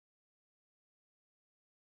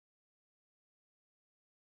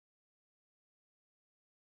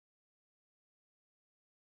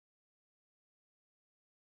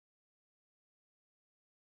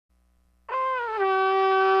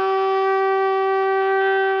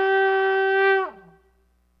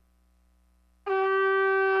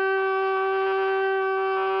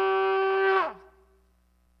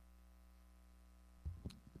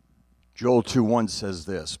Joel 2:1 says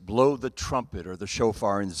this, "Blow the trumpet or the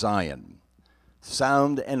shofar in Zion.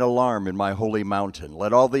 Sound an alarm in my holy mountain.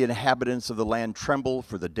 Let all the inhabitants of the land tremble,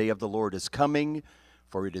 for the day of the Lord is coming,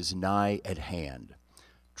 for it is nigh at hand."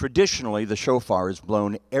 Traditionally, the shofar is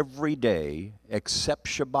blown every day except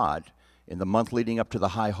Shabbat in the month leading up to the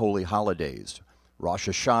high holy holidays, Rosh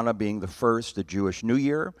Hashanah being the first, the Jewish New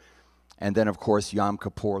Year, and then, of course, Yom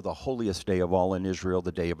Kippur, the holiest day of all in Israel,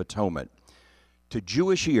 the Day of Atonement. To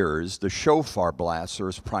Jewish ears, the shofar blast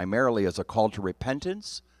serves primarily as a call to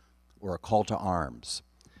repentance or a call to arms.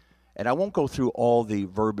 And I won't go through all the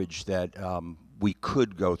verbiage that we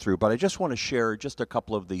could go through, but I just want to share just a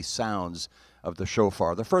couple of the sounds of the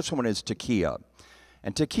shofar. The first one is tekiah.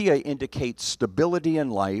 And tekiah indicates stability in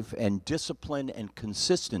life and discipline and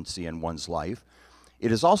consistency in one's life.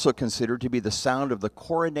 It is also considered to be the sound of the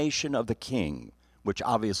coronation of the king, which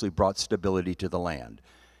obviously brought stability to the land.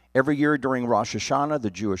 Every year during Rosh Hashanah,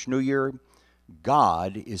 the Jewish New Year,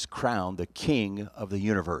 God is crowned the king of the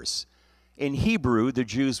universe. In Hebrew, the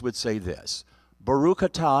Jews would say this, Baruch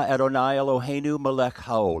atah Adonai Eloheinu melech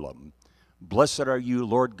haolam. Blessed are you,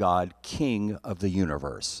 Lord God, King of the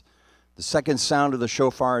universe. The second sound of the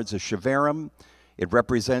shofar is a shivarim. It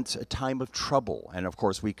represents a time of trouble. And of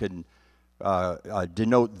course, we can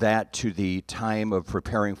denote that to the time of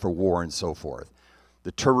preparing for war and so forth.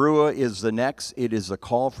 The teruah is the next. It is a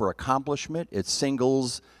call for accomplishment. It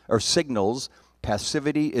signals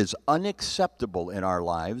passivity is unacceptable in our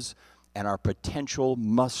lives, and our potential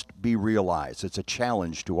must be realized. It's a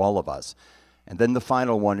challenge to all of us. And then the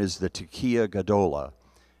final one is the tekiah gadola.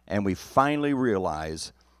 And we finally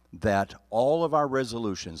realize that all of our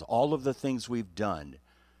resolutions, all of the things we've done,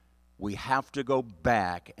 we have to go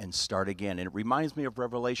back and start again. And it reminds me of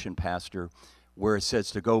Revelation, Pastor, where it says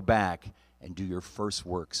to go back and do your first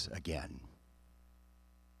works again.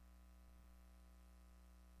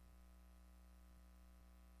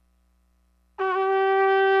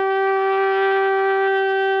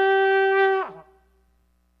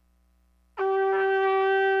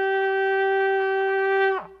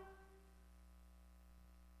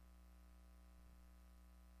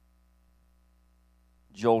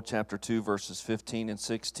 Joel chapter 2, verses 15 and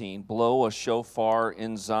 16. Blow a shofar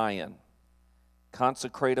in Zion.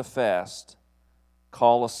 Consecrate a fast.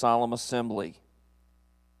 Call a solemn assembly.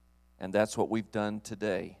 And that's what we've done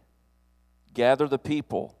today. Gather the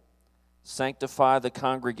people. Sanctify the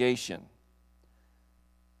congregation.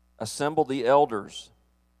 Assemble the elders.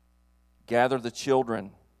 Gather the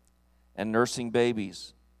children and nursing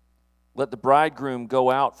babies. Let the bridegroom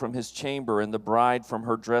go out from his chamber and the bride from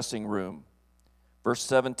her dressing room. Verse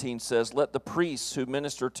 17 says, let the priests who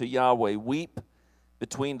minister to Yahweh weep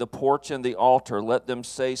between the porch and the altar. Let them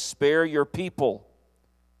say, spare your people,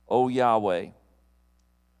 O Yahweh.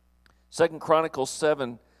 2 Chronicles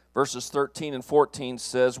 7, verses 13 and 14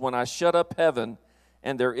 says, when I shut up heaven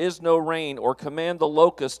and there is no rain, or command the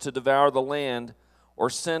locusts to devour the land,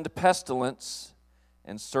 or send pestilence,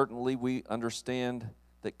 and certainly we understand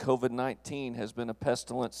that COVID-19 has been a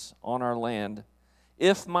pestilence on our land,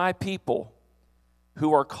 if my people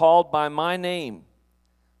who are called by my name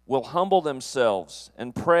will humble themselves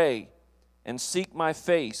and pray and seek my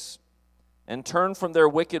face and turn from their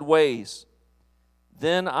wicked ways,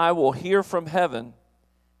 then I will hear from heaven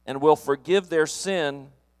and will forgive their sin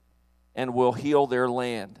and will heal their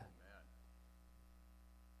land.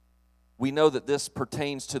 We know that this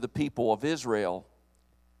pertains to the people of Israel,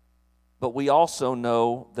 but we also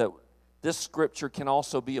know that this scripture can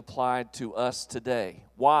also be applied to us today.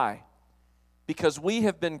 Why? Because we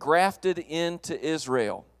have been grafted into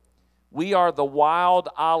Israel. We are the wild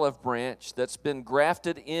olive branch that's been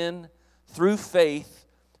grafted in through faith,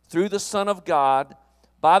 through the Son of God,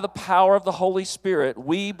 by the power of the Holy Spirit.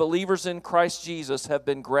 We, believers in Christ Jesus, have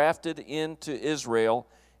been grafted into Israel,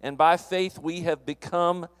 and by faith we have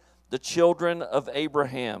become the children of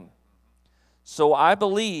Abraham. So I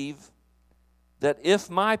believe that if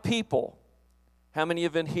my people, how many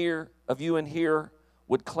of you in here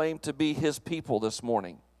would claim to be his people this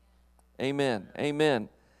morning? Amen. Amen.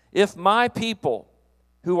 If my people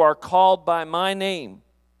who are called by my name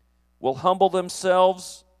will humble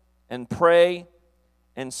themselves and pray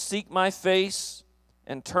and seek my face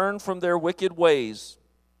and turn from their wicked ways,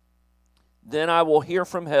 then I will hear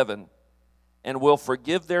from heaven and will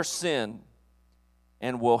forgive their sin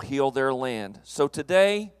and will heal their land. So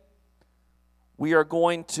today, we are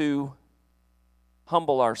going to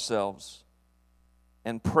humble ourselves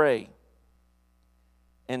and pray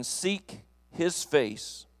and seek his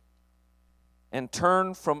face and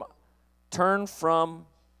turn from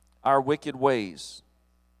our wicked ways.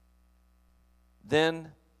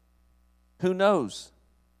 Then, who knows?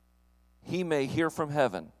 He may hear from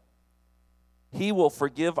heaven. He will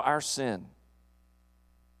forgive our sin,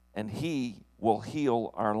 and He will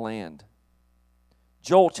heal our land.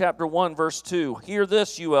 Joel chapter 1, verse 2, hear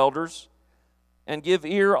this, you elders, and give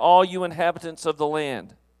ear, all you inhabitants of the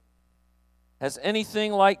land. Has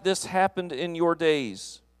anything like this happened in your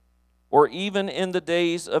days, or even in the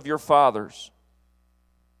days of your fathers?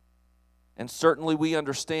 And certainly we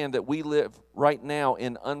understand that we live right now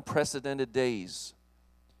in unprecedented days.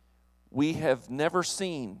 We have never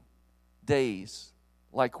seen days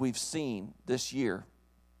like we've seen this year.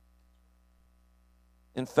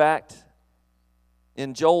 In fact,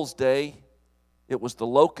 in Joel's day, it was the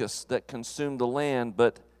locusts that consumed the land,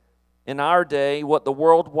 but in our day, what the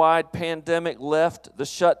worldwide pandemic left, the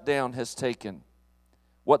shutdown has taken.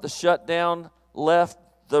 What the shutdown left,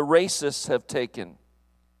 the racists have taken.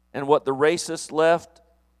 And what the racists left,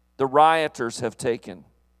 the rioters have taken.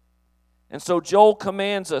 And so Joel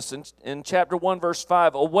commands us in chapter 1, verse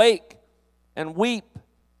 5, awake and weep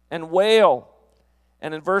and wail.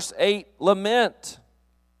 And in verse 8, lament.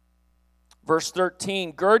 Verse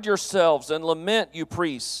 13, gird yourselves and lament, you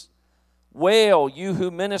priests. Wail, you who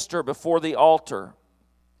minister before the altar.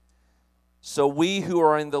 So we who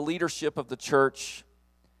are in the leadership of the church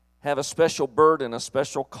have a special burden, a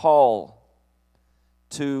special call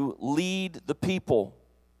to lead the people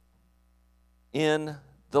in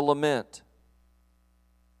the lament.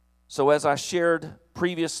 So as I shared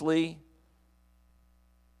previously,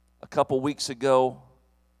 a couple weeks ago,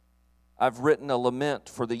 I've written a lament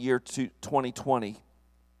for the year 2020.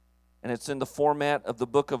 And it's in the format of the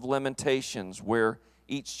book of Lamentations, where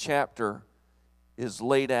each chapter is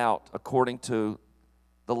laid out according to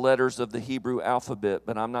the letters of the Hebrew alphabet.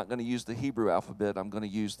 But I'm not going to use the Hebrew alphabet. I'm going to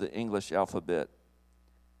use the English alphabet.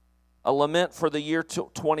 A lament for the year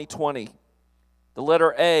 2020. The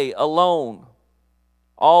letter A, alone.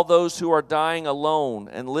 All those who are dying alone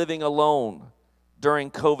and living alone during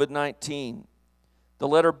COVID-19. The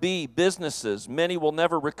letter B, businesses. Many will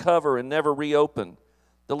never recover and never reopen.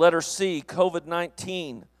 The letter C,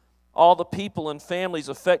 COVID-19. All the people and families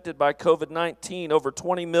affected by COVID-19, over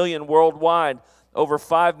 20 million worldwide, over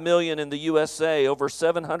 5 million in the USA, over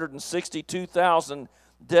 762,000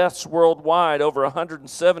 deaths worldwide, over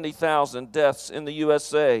 170,000 deaths in the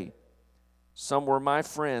USA. Some were my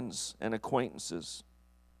friends and acquaintances.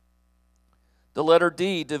 The letter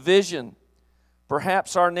D, division.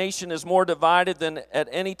 Perhaps our nation is more divided than at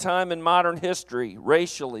any time in modern history,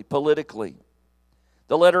 racially, politically.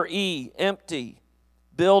 The letter E, empty.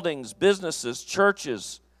 Buildings, businesses,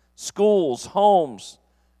 churches, schools, homes.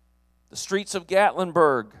 The streets of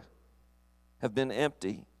Gatlinburg have been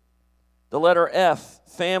empty. The letter F,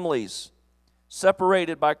 families,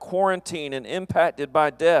 separated by quarantine and impacted by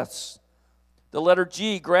deaths. The letter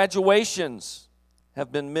G, graduations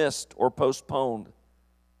have been missed or postponed.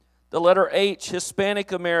 The letter H,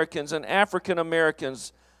 Hispanic Americans and African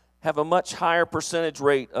Americans have a much higher percentage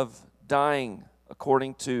rate of dying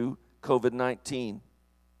according to COVID-19.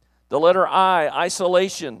 The letter I,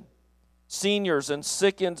 isolation. Seniors and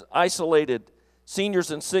sick people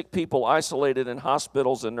isolated in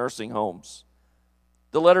hospitals and nursing homes.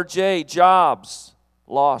 The letter J, jobs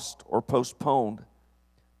lost or postponed.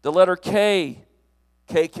 The letter K,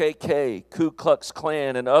 KKK, Ku Klux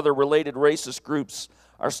Klan, and other related racist groups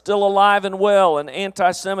are still alive and well, and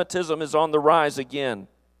anti-Semitism is on the rise again.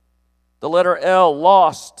 The letter L,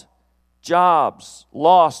 lost jobs,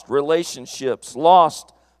 lost relationships,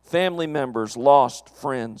 lost family members, lost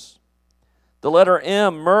friends. The letter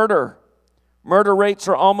M, murder. Murder rates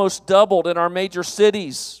are almost doubled in our major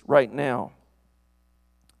cities right now.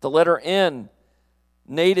 The letter N,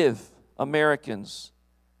 Native Americans.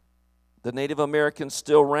 The Native Americans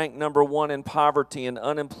still rank number one in poverty and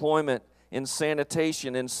unemployment, in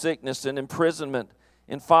sanitation, in sickness, in imprisonment,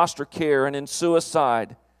 in foster care, and in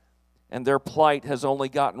suicide. And their plight has only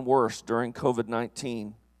gotten worse during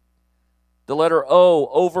COVID-19. The letter O,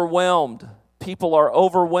 overwhelmed. People are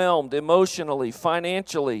overwhelmed emotionally,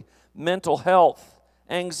 financially, mental health,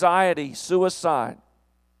 anxiety, suicide.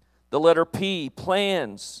 The letter P,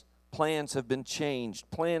 plans. Plans have been changed.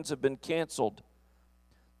 Plans have been canceled.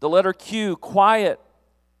 The letter Q, quiet.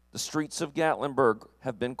 The streets of Gatlinburg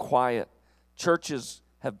have been quiet. Churches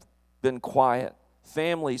have been quiet.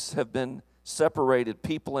 Families have been separated.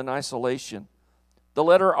 People in isolation. The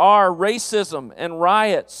letter R, racism and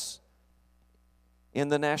riots in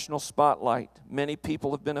the national spotlight. Many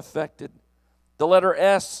people have been affected. The letter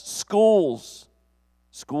S, schools.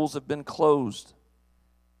 Schools have been closed.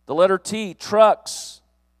 The letter T, trucks.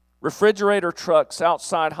 Refrigerator trucks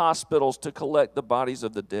outside hospitals to collect the bodies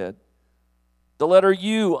of the dead. The letter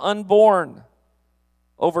U, unborn.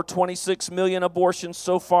 Over 26 million abortions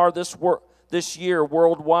so far this year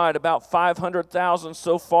worldwide. About 500,000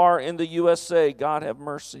 so far in the USA. God have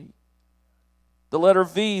mercy. The letter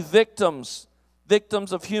V, victims.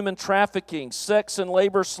 Victims of human trafficking, sex and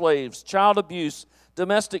labor slaves, child abuse,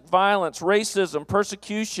 domestic violence, racism,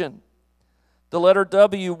 persecution. The letter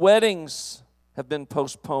W, weddings have been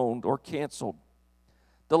postponed or canceled.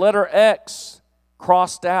 The letter X,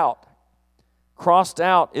 crossed out. Crossed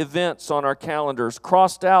out events on our calendars,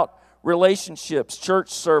 crossed out relationships, church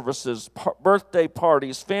services, birthday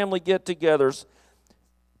parties, family get-togethers.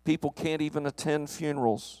 People can't even attend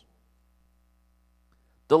funerals.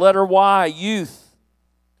 The letter Y, youth.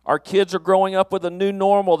 Our kids are growing up with a new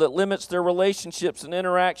normal that limits their relationships and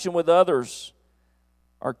interaction with others.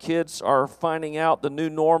 Our kids are finding out the new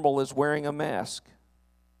normal is wearing a mask.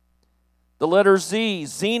 The letter Z,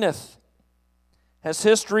 zenith. Has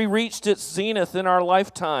history reached its zenith in our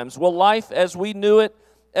lifetimes? Will life as we knew it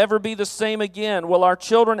ever be the same again? Will our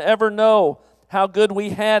children ever know how good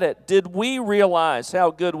we had it? Did we realize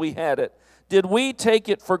how good we had it? Did we take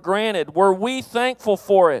it for granted? Were we thankful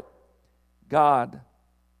for it? God,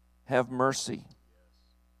 have mercy.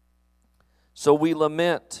 So we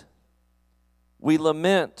lament. We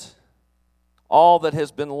lament all that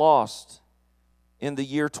has been lost in the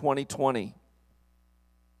year 2020.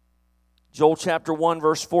 Joel chapter 1,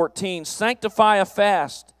 verse 14, sanctify a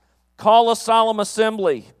fast, call a solemn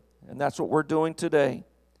assembly, and that's what we're doing today.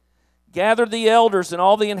 Gather the elders and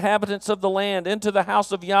all the inhabitants of the land into the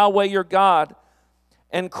house of Yahweh your God,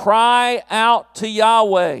 and cry out to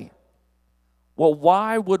Yahweh. Well,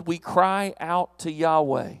 why would we cry out to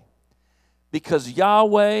Yahweh? Because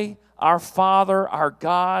Yahweh, our Father, our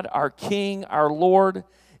God, our King, our Lord,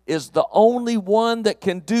 is the only one that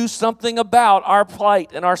can do something about our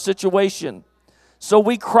plight and our situation. So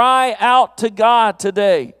we cry out to God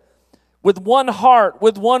today with one heart,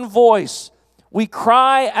 with one voice. We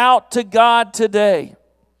cry out to God today.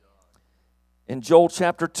 In Joel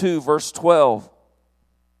chapter 2, verse 12,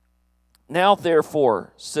 now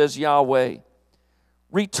therefore, says Yahweh,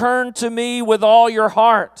 return to me with all your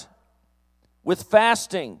heart, with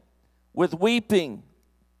fasting, with weeping,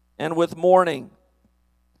 and with mourning.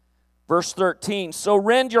 Verse 13, so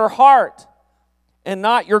rend your heart and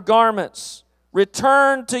not your garments.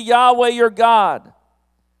 Return to Yahweh your God,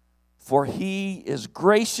 for he is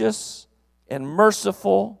gracious and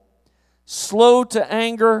merciful, slow to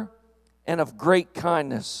anger, and of great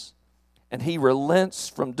kindness, and he relents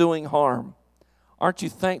from doing harm. Aren't you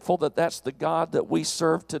thankful that that's the God that we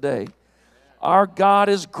serve today? Our God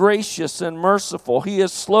is gracious and merciful. He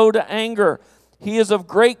is slow to anger. He is of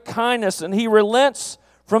great kindness, and he relents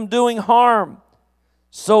from doing harm.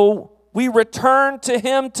 So we return to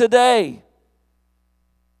him today.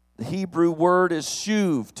 The Hebrew word is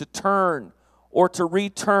shuv, to turn or to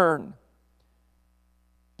return.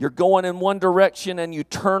 You're going in one direction and you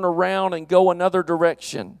turn around and go another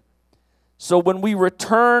direction. So when we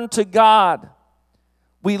return to God,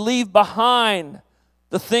 we leave behind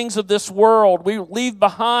the things of this world. We leave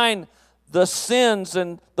behind the sins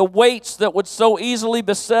and the weights that would so easily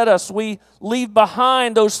beset us. We leave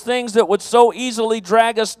behind those things that would so easily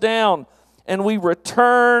drag us down, and we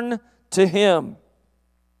return to him.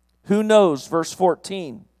 Who knows, verse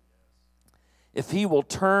 14, if he will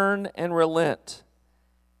turn and relent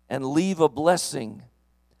and leave a blessing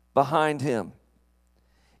behind him.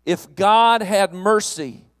 If God had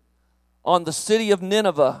mercy on the city of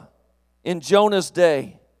Nineveh in Jonah's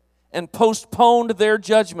day and postponed their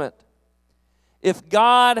judgment, if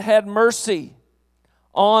God had mercy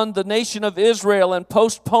on the nation of Israel and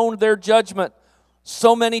postponed their judgment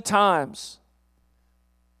so many times,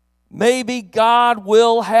 maybe God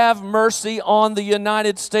will have mercy on the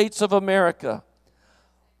United States of America.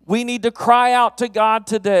 We need to cry out to God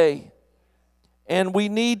today, and we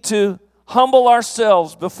need to humble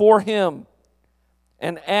ourselves before him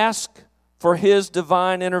and ask for his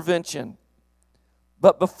divine intervention.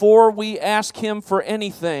 But before we ask him for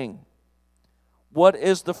anything, what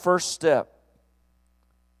is the first step?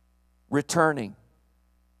 Returning.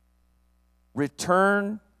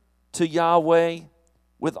 Return to Yahweh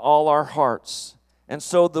with all our hearts. And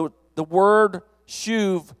so the word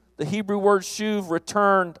shuv, the Hebrew word shuv,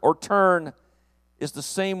 return or turn, is the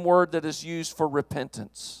same word that is used for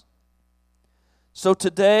repentance. So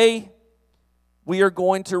today, we are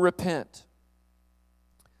going to repent.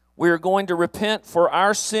 We are going to repent for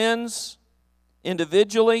our sins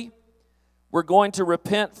individually. We're going to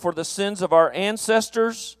repent for the sins of our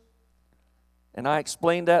ancestors. And I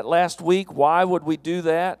explained that last week. Why would we do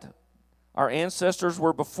that? Our ancestors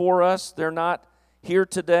were before us. They're not here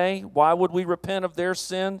today. Why would we repent of their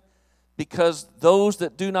sin? because those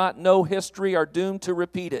that do not know history are doomed to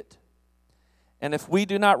repeat it. And if we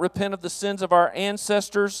do not repent of the sins of our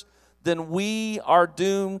ancestors, then we are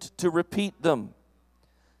doomed to repeat them.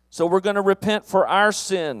 So we're going to repent for our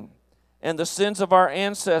sin and the sins of our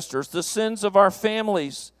ancestors, the sins of our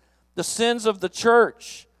families, the sins of the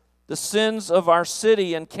church, the sins of our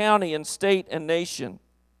city and county and state and nation.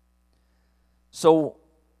 So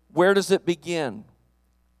where does it begin?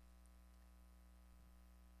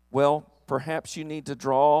 Well, perhaps you need to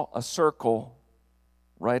draw a circle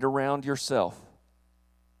right around yourself.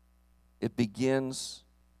 It begins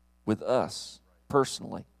with us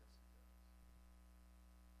personally.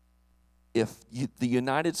 If the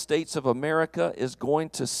United States of America is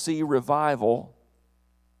going to see revival,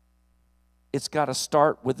 it's got to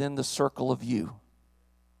start within the circle of you.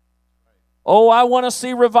 Oh, I want to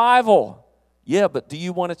see revival. Yeah, but do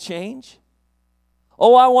you want to change?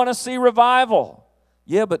 Oh, I want to see revival.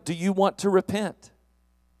 Yeah, but do you want to repent?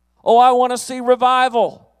 Oh, I want to see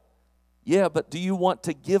revival. Yeah, but do you want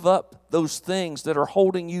to give up those things that are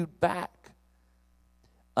holding you back?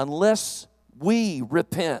 Unless we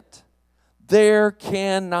repent, there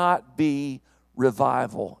cannot be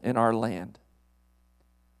revival in our land.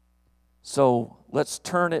 So let's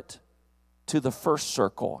turn it to the first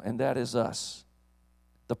circle, and that is us,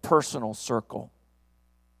 the personal circle.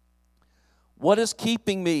 What is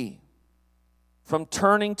keeping me from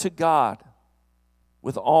turning to God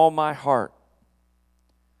with all my heart?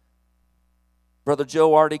 Brother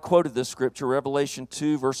Joe already quoted this scripture, Revelation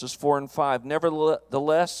 2, verses 4 and 5.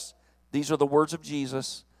 Nevertheless, these are the words of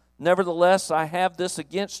Jesus, nevertheless, I have this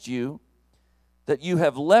against you, that you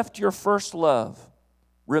have left your first love.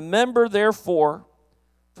 Remember, therefore,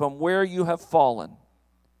 from where you have fallen,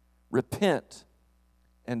 repent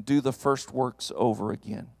and do the first works over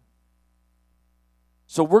again.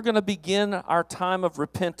 So we're going to begin our time of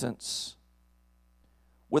repentance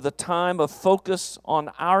with a time of focus on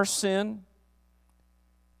our sin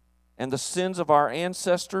and the sins of our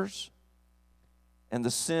ancestors and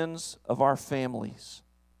the sins of our families.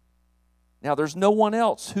 Now, there's no one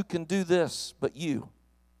else who can do this but you.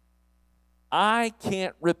 I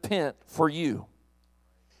can't repent for you.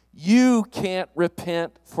 You can't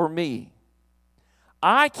repent for me.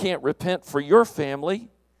 I can't repent for your family.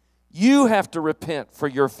 You have to repent for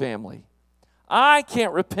your family. I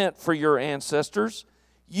can't repent for your ancestors.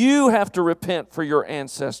 You have to repent for your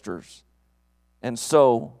ancestors. And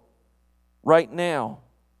so, right now,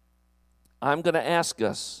 I'm going to ask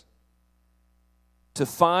us to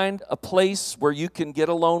find a place where you can get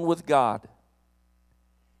alone with God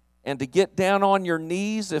and to get down on your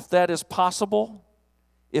knees if that is possible.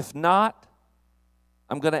 If not,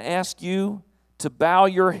 I'm going to ask you to bow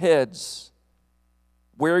your heads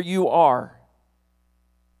where you are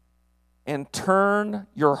and turn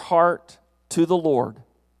your heart to the Lord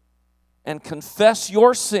and confess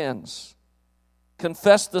your sins.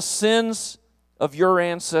 Confess the sins of your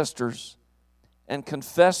ancestors and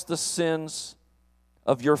confess the sins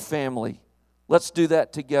of your family. Let's do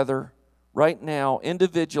that together right now,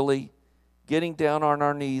 individually, getting down on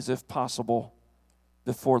our knees if possible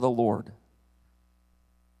before the Lord.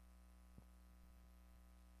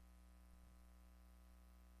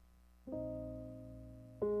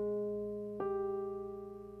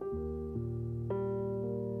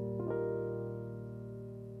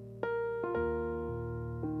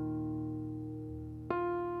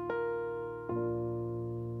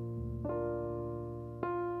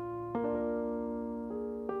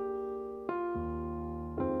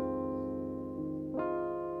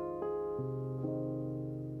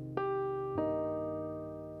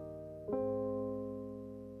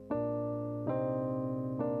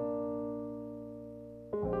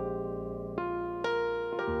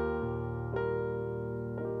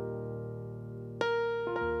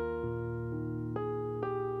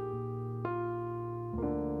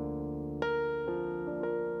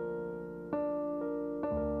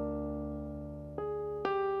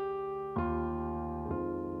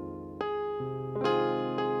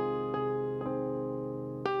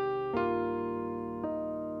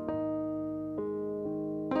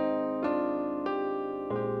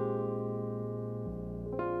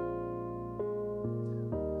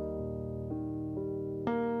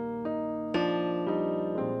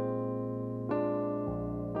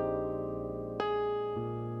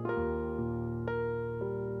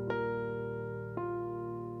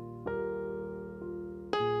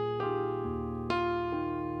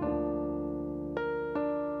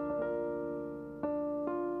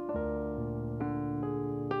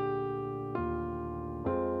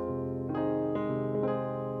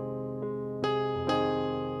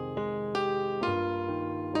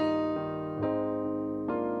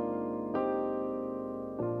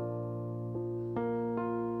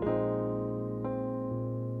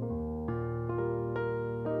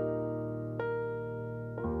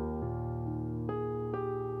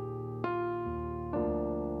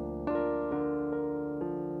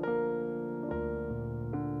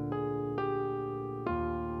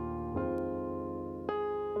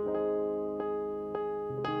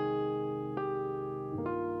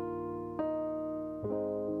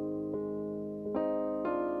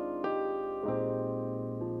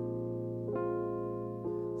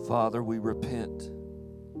 Father, we repent.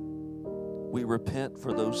 We repent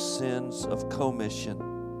for those sins of commission,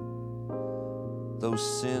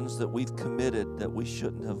 those sins that we've committed that we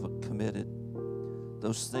shouldn't have committed,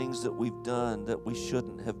 those things that we've done that we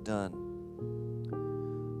shouldn't have done.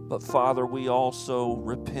 But Father, we also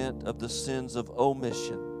repent of the sins of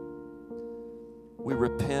omission. We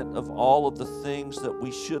repent of all of the things that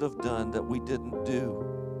we should have done that we didn't do.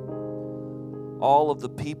 All of the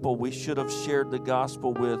people we should have shared the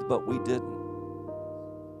gospel with, but we didn't.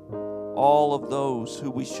 All of those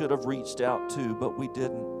who we should have reached out to, but we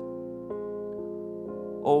didn't.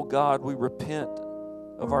 Oh God, we repent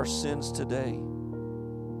of our sins today.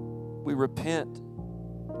 We repent.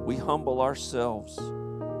 We humble ourselves.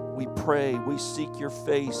 We pray. We seek your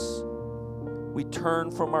face. We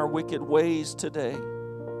turn from our wicked ways today.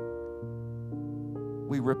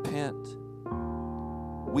 We repent.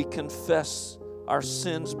 We confess our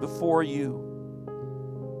sins before you.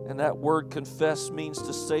 And that word confess means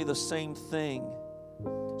to say the same thing.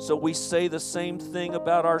 So we say the same thing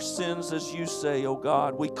about our sins as you say, oh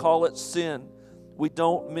God. We call it sin. We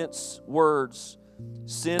don't mince words.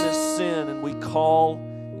 Sin is sin, and we call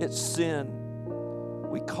it sin.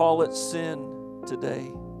 We call it sin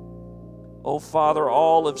today. Oh Father,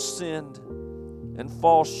 all have sinned and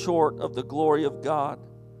fall short of the glory of God.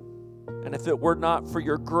 And if it were not for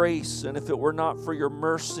your grace, and if it were not for your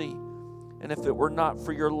mercy, and if it were not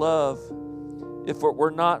for your love, if it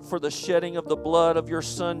were not for the shedding of the blood of your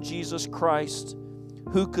Son, Jesus Christ,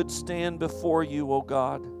 who could stand before you, O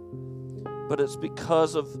God? But it's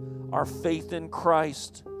because of our faith in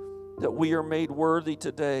Christ that we are made worthy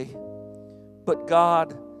today. But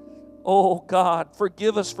God, oh God,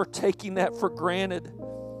 forgive us for taking that for granted.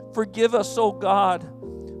 Forgive us, oh God,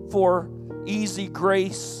 for easy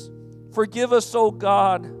grace. Forgive us, oh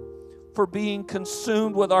God, for being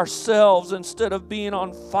consumed with ourselves instead of being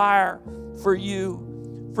on fire for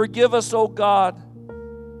you. Forgive us, oh God,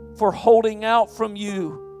 for holding out from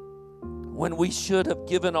you when we should have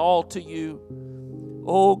given all to you.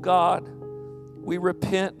 Oh God, we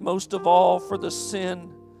repent most of all for the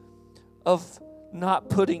sin of not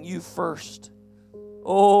putting you first.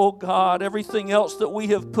 Oh God, everything else that we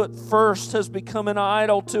have put first has become an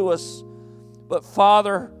idol to us. But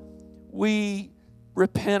Father, we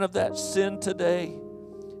repent of that sin today,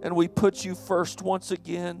 and we put you first once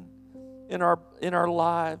again in our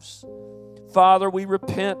lives. Father, we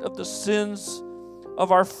repent of the sins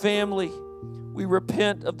of our family. We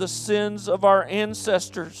repent of the sins of our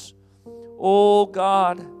ancestors. Oh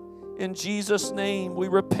God, in Jesus' name, we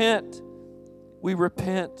repent. We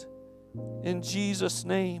repent in Jesus'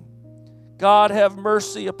 name. God, have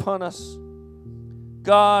mercy upon us.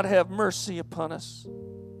 God, have mercy upon us.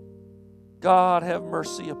 God, have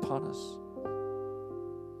mercy upon us.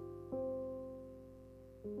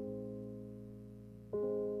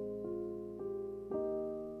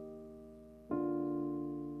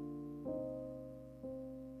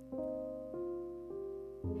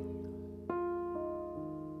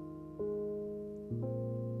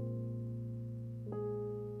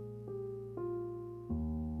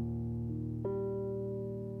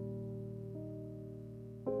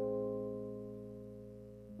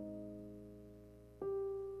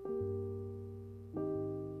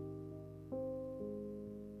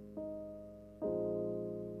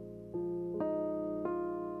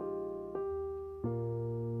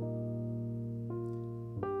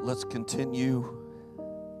 Let's continue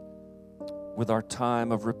with our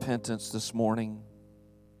time of repentance this morning.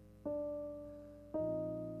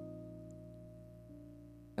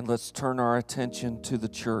 And let's turn our attention to the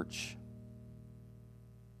church.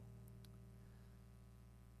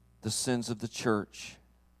 The sins of the church.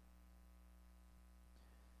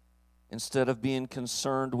 Instead of being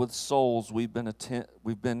concerned with souls, we've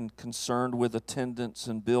been concerned with attendance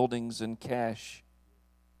and buildings and cash.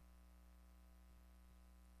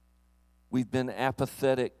 We've been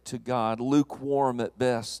apathetic to God, lukewarm at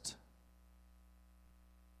best.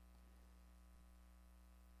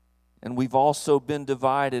 And we've also been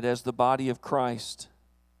divided as the body of Christ.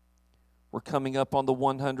 We're coming up on the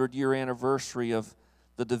 100-year anniversary of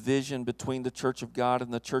the division between the Church of God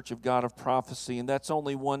and the Church of God of Prophecy, and that's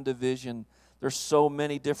only one division. There's so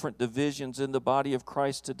many different divisions in the body of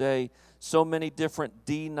Christ today, so many different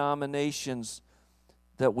denominations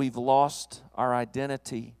that we've lost our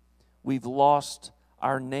identity. We've lost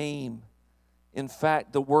our name. In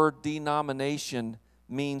fact, the word denomination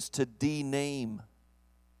means to dename.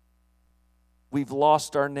 We've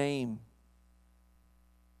lost our name.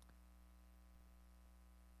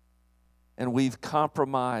 And we've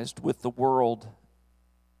compromised with the world.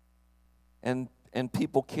 And and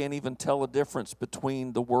people can't even tell a difference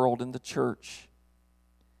between the world and the church.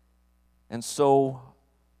 And so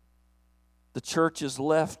the church is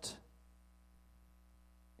left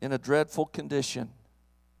in a dreadful condition.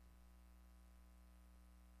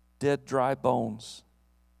 Dead, dry bones.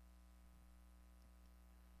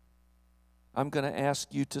 I'm going to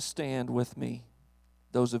ask you to stand with me,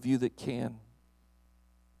 those of you that can.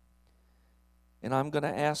 And I'm going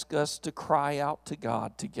to ask us to cry out to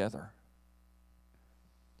God together.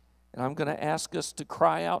 And I'm going to ask us to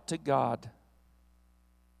cry out to God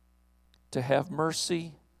to have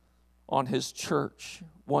mercy on His church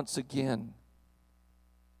once again,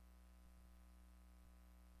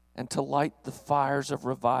 and to light the fires of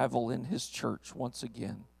revival in His church once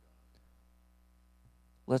again.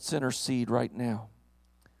 Let's intercede right now.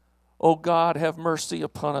 Oh God, have mercy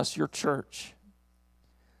upon us, your church.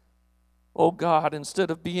 Oh God, instead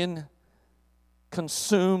of being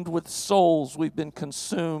consumed with souls, we've been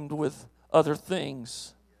consumed with other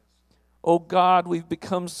things. Oh God, we've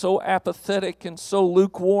become so apathetic and so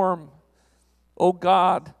lukewarm. Oh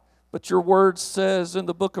God, but your word says in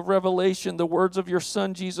the book of Revelation, the words of your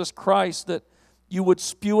Son Jesus Christ, that you would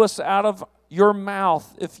spew us out of your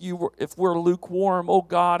mouth if we're lukewarm. Oh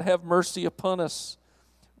God, have mercy upon us.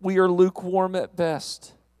 We are lukewarm at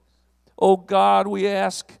best. Oh God, we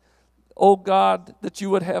ask, oh God, that you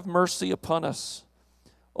would have mercy upon us.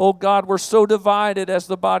 Oh God, we're so divided as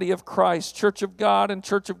the body of Christ, Church of God and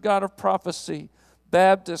Church of God of Prophecy,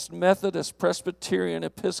 Baptist, Methodist, Presbyterian,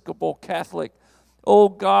 Episcopal, Catholic. Oh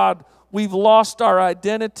God, we've lost our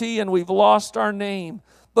identity and we've lost our name.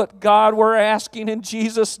 But God, we're asking in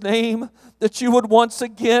Jesus' name that you would once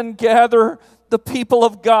again gather the people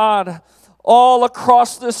of God all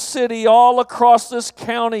across this city, all across this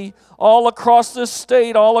county, all across this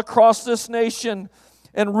state, all across this nation,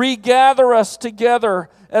 and regather us together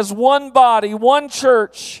as one body, one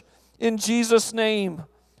church, in Jesus' name.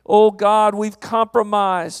 Oh God, we've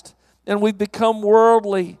compromised and we've become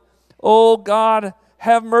worldly. Oh God,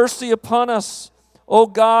 have mercy upon us. Oh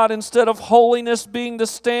God, instead of holiness being the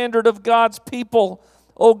standard of God's people,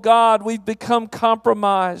 oh God, we've become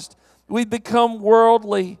compromised. We've become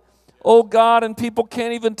worldly. Oh God, and people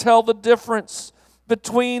can't even tell the difference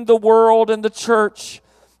between the world and the church.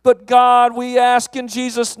 But God, we ask in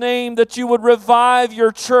Jesus' name that you would revive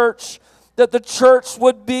your church, that the church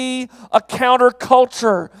would be a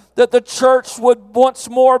counterculture, that the church would once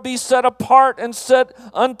more be set apart and set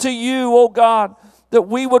unto you, oh God, that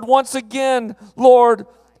we would once again, Lord,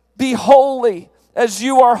 be holy as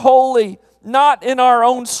you are holy, not in our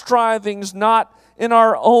own strivings, not in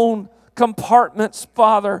our own compartments,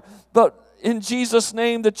 Father, but in Jesus'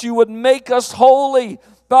 name that you would make us holy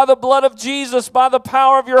by the blood of Jesus, by the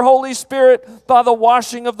power of your Holy Spirit, by the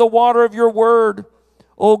washing of the water of your word.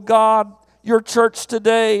 Oh God, your church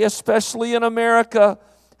today, especially in America,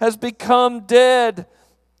 has become dead,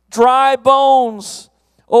 dry bones.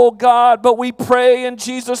 Oh God, but we pray in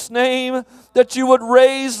Jesus' name that you would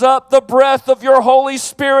raise up the breath of your Holy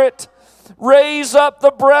Spirit. Raise up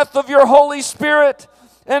the breath of your Holy Spirit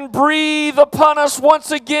and breathe upon us once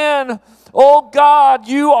again. Oh God,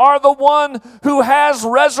 you are the one who has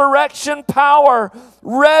resurrection power.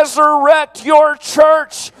 Resurrect your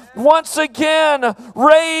church once again.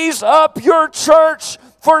 Raise up your church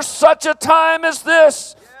for such a time as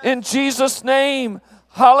this. In Jesus' name,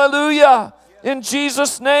 hallelujah. In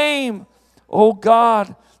Jesus' name, oh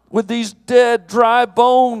God, with these dead, dry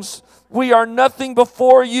bones, we are nothing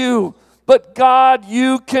before you. But God,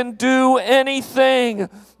 you can do anything.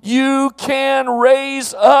 You can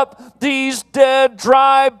raise up these dead,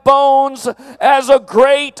 dry bones as a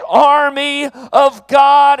great army of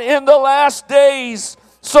God in the last days.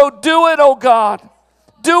 So do it, oh God.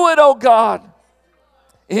 Do it, oh God.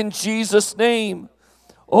 In Jesus' name.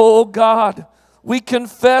 Oh God, we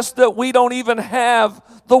confess that we don't even have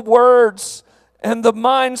the words and the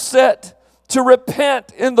mindset to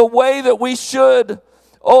repent in the way that we should.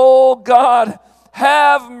 Oh God,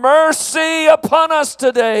 have mercy upon us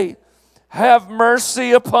today. Have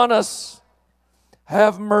mercy upon us.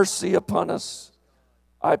 Have mercy upon us.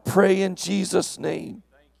 I pray in Jesus' name.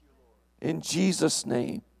 In Jesus'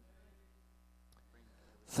 name.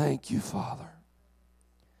 Thank you, Father.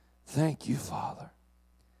 Thank you, Father.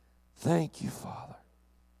 Thank you, Father.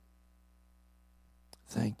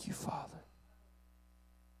 Thank you, Father.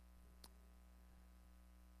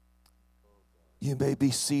 You may be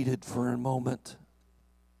seated for a moment.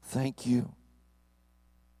 Thank you.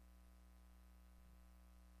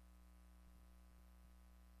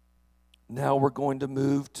 Now we're going to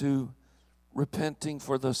move to repenting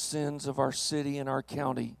for the sins of our city and our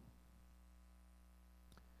county.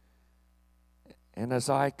 And as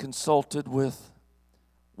I consulted with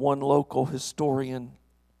one local historian,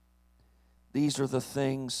 these are the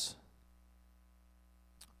things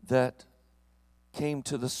that came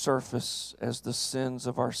to the surface as the sins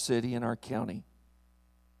of our city and our county.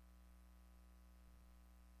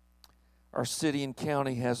 Our city and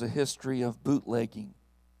county has a history of bootlegging,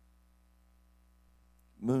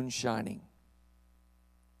 moonshining.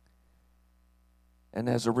 And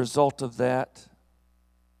as a result of that,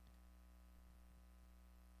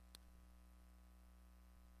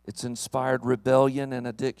 it's inspired rebellion and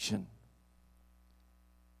addiction.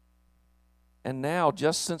 And now,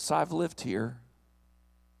 just since I've lived here,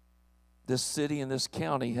 this city and this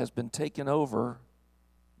county has been taken over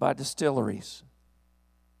by distilleries,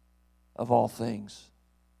 of all things.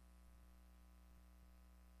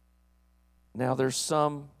 Now, there's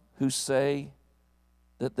some who say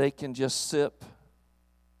that they can just sip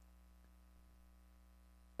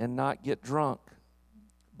and not get drunk.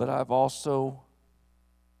 But I've also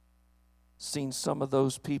seen some of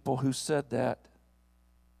those people who said that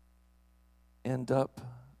end up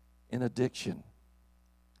in addiction,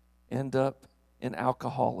 end up in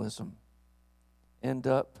alcoholism, end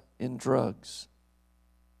up in drugs.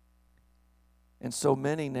 And so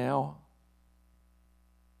many now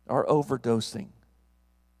are overdosing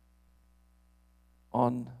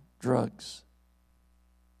on drugs.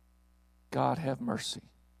 God have mercy.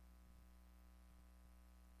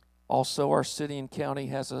 Also, our city and county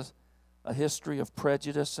has a history of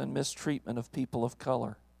prejudice and mistreatment of people of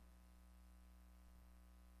color.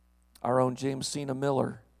 Our own Jamesina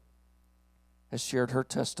Miller has shared her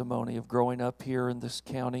testimony of growing up here in this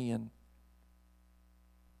county and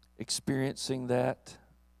experiencing that.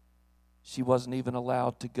 She wasn't even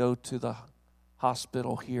allowed to go to the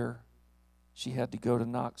hospital here. She had to go to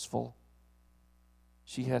Knoxville.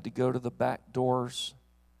 She had to go to the back doors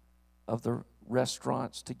of the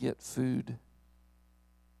restaurants to get food.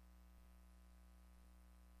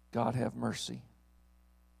 God have mercy.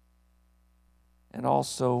 And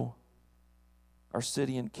also, our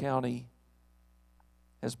city and county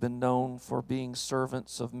has been known for being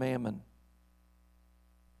servants of mammon.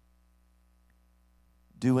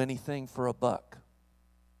 Do anything for a buck.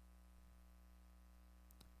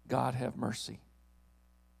 God have mercy.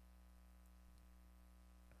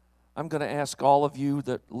 I'm going to ask all of you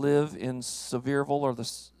that live in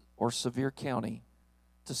Sevierville or Sevier County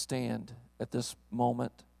to stand at this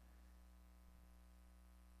moment.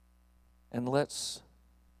 And let's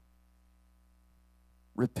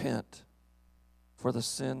repent for the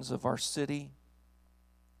sins of our city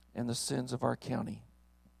and the sins of our county.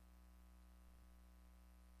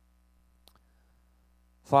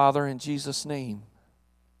 Father, in Jesus' name,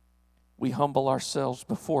 we humble ourselves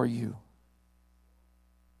before you.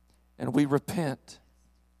 And we repent.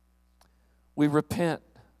 We repent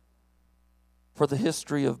for the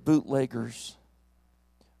history of bootleggers.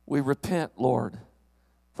 We repent, Lord,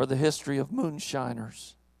 for the history of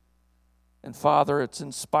moonshiners. And Father, it's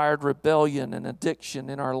inspired rebellion and addiction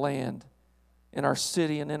in our land, in our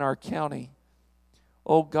city, and in our county.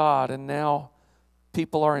 Oh God, and now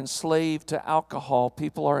people are enslaved to alcohol.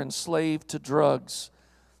 People are enslaved to drugs.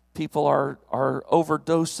 People are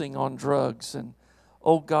overdosing on drugs. And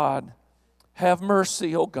oh God, have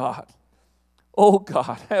mercy, oh God. Oh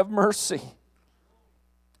God, have mercy.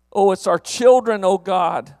 Oh, it's our children, oh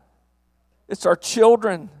God. It's our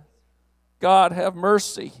children. God, have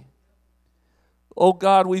mercy. Oh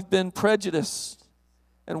God, we've been prejudiced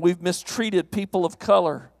and we've mistreated people of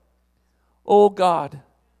color. Oh God,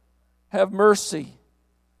 have mercy.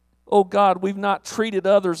 Oh God, we've not treated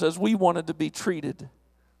others as we wanted to be treated.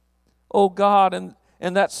 Oh God, and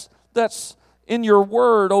that's in your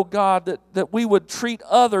word, oh God, that we would treat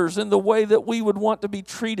others in the way that we would want to be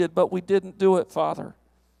treated, but we didn't do it, Father.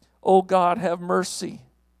 Oh God, have mercy.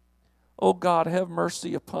 Oh God, have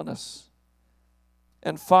mercy upon us.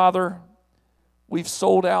 And Father, we've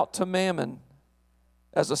sold out to mammon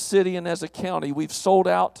as a city and as a county. We've sold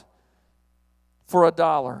out for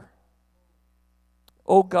 $1.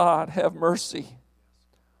 Oh God, have mercy.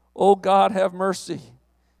 Oh God, have mercy.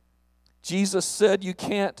 Jesus said you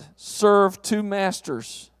can't serve two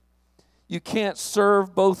masters. You can't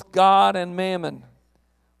serve both God and mammon,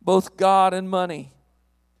 both God and money.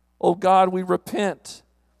 Oh God, we repent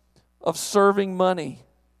of serving money.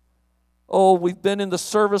 Oh, we've been in the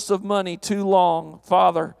service of money too long,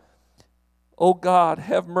 Father. Oh God,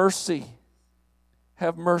 have mercy.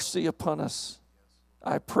 Have mercy upon us,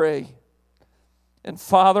 I pray. And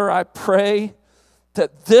Father, I pray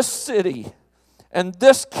that this city and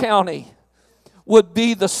this county would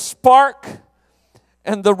be the spark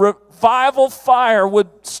and the revival fire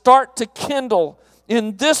would start to kindle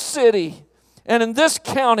in this city and in this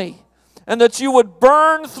county, and that you would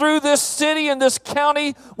burn through this city and this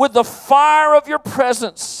county with the fire of your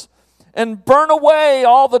presence and burn away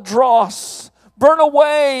all the dross, burn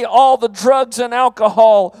away all the drugs and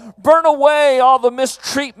alcohol, burn away all the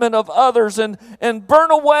mistreatment of others, and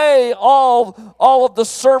burn away all of the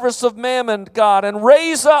service of mammon, God, and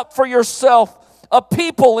raise up for yourself a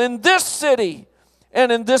people in this city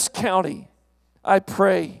and in this county. I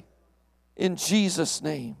pray in Jesus'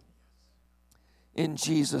 name. In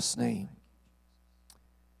Jesus' name.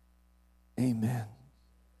 Amen.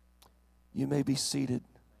 You may be seated.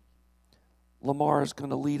 Lamar is going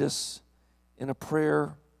to lead us in a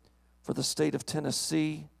prayer for the state of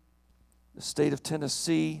Tennessee. The state of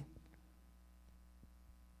Tennessee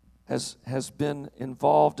has been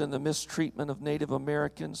involved in the mistreatment of Native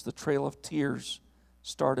Americans. The Trail of Tears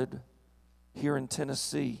started here in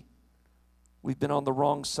Tennessee. We've been on the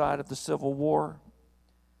wrong side of the Civil War.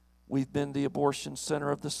 We've been the abortion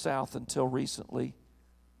center of the South until recently.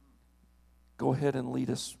 Go ahead and lead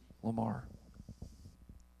us, Lamar.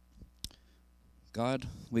 God,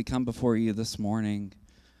 we come before you this morning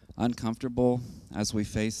uncomfortable as we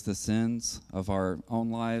face the sins of our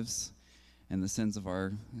own lives and the sins of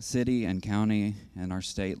our city and county and our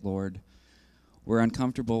state, Lord. We're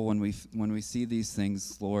uncomfortable when we see these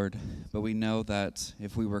things, Lord, but we know that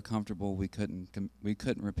if we were comfortable, we couldn't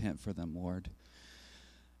repent for them, Lord.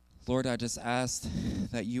 Lord, I just ask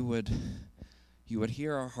that you would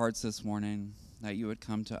hear our hearts this morning, that you would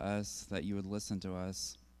come to us, that you would listen to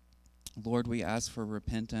us. Lord, we ask for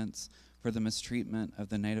repentance for the mistreatment of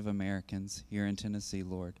the Native Americans here in Tennessee,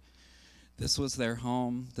 Lord. This was their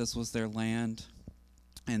home, this was their land,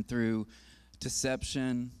 and through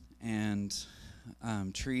deception and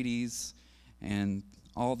treaties and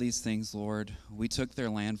all these things, Lord, we took their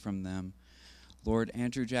land from them. Lord,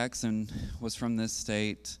 Andrew Jackson was from this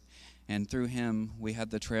state, and through him we had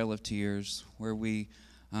the Trail of Tears, where we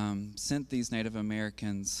sent these Native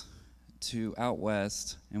Americans to out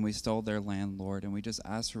west, and we stole their land, Lord, and we just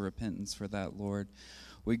ask for repentance for that, Lord.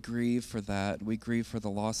 We grieve for that. We grieve for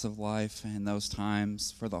the loss of life in those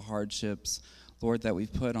times, for the hardships, Lord, that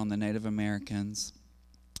we've put on the Native Americans.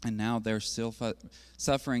 And now they're still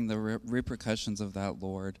suffering the repercussions of that,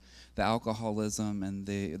 Lord, the alcoholism and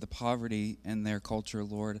the poverty in their culture,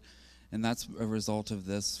 Lord. And that's a result of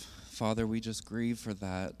this. Father, we just grieve for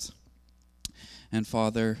that. And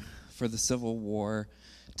Father, for the Civil War,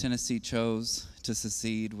 Tennessee chose to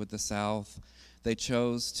secede with the South. They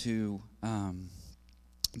chose to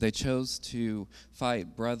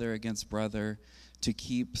fight brother against brother to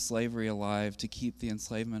keep slavery alive, to keep the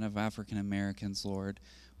enslavement of African Americans, Lord.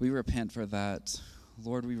 We repent for that.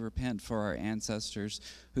 Lord, we repent for our ancestors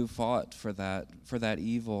who fought for that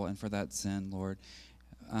evil and for that sin, Lord.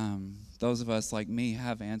 Those of us like me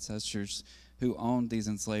have ancestors who owned these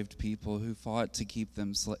enslaved people, who fought to keep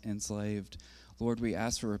them enslaved. Lord, we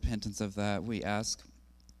ask for repentance of that. We ask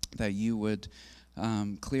that you would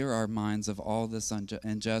clear our minds of all this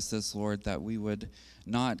injustice, Lord, that we would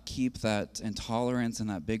not keep that intolerance and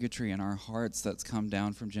that bigotry in our hearts that's come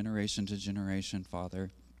down from generation to generation, Father.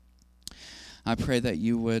 I pray that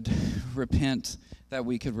you would repent, that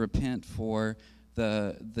we could repent for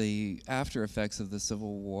the after effects of the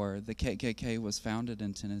Civil War. The KKK was founded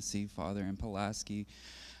in Tennessee, Father, in Pulaski,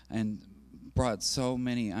 and brought so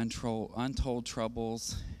many untold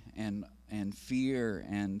troubles and fear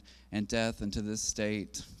and death into this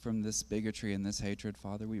state from this bigotry and this hatred,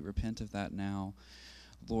 Father. We repent of that now.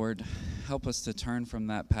 Lord, help us to turn from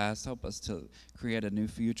that past. Help us to create a new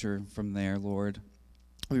future from there, Lord.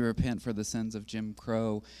 We repent for the sins of Jim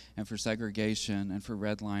Crow and for segregation and for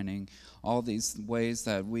redlining, all these ways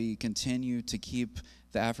that we continue to keep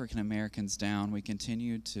the African Americans down. We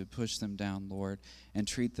continue to push them down, Lord, and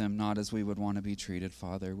treat them not as we would want to be treated,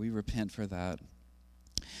 Father. We repent for that.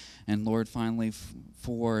 And Lord, finally,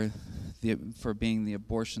 for being the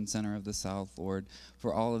abortion center of the South, Lord,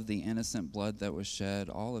 for all of the innocent blood that was shed,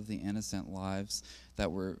 all of the innocent lives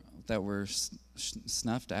that were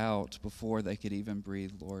snuffed out before they could even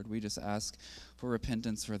breathe, Lord. We just ask for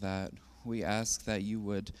repentance for that. We ask that you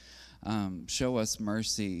would show us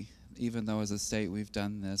mercy, even though as a state we've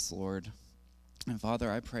done this, Lord. And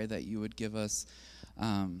Father, I pray that you would give us,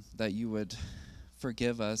 that you would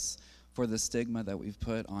forgive us for the stigma that we've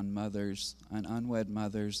put on mothers, on unwed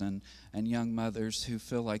mothers and young mothers who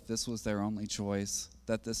feel like this was their only choice,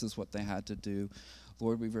 that this is what they had to do.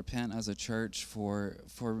 Lord, we repent as a church for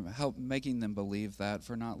making them believe that,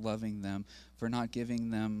 for not loving them, for not giving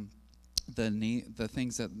them the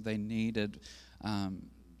things that they needed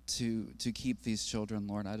to keep these children,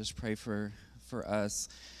 Lord. I just pray for us.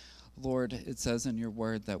 Lord, it says in your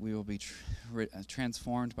word that we will be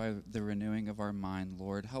transformed by the renewing of our mind.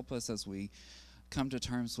 Lord, help us as we come to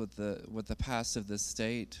terms with the past of this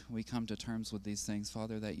state. We come to terms with these things,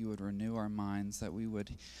 Father, that you would renew our minds, that we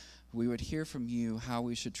would hear from you how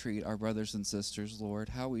we should treat our brothers and sisters, Lord,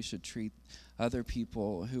 how we should treat other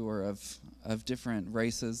people who are of different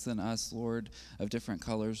races than us, Lord, of different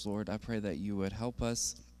colors, Lord. I pray that you would help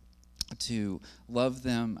us to love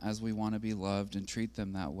them as we want to be loved and treat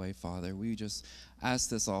them that way, Father. We just ask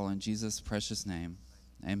this all in Jesus' precious name.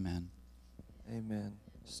 Amen. Amen.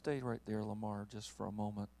 Stay right there, Lamar, just for a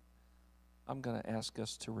moment. I'm going to ask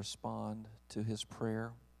us to respond to his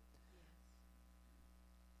prayer.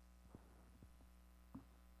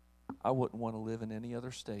 I wouldn't want to live in any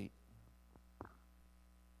other state.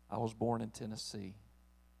 I was born in Tennessee.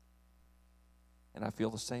 And I feel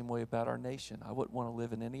the same way about our nation. I wouldn't want to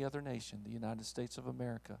live in any other nation, the United States of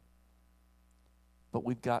America. But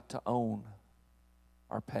we've got to own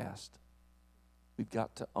our past. We've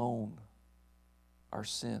got to own our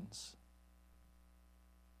sins.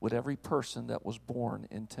 Would every person that was born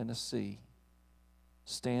in Tennessee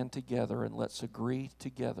stand together and let's agree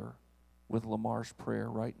together with Lamar's prayer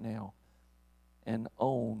right now and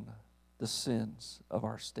own the sins of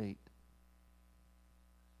our state?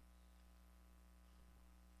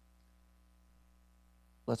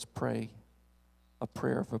 Let's pray a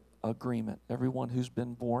prayer of agreement. Everyone who's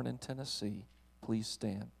been born in Tennessee, please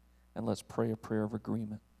stand and let's pray a prayer of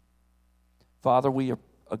agreement. Father, we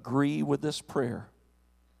agree with this prayer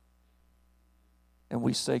and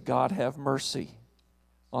we say, God, have mercy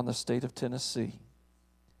on the state of Tennessee.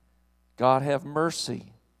 God, have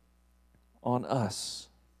mercy on us.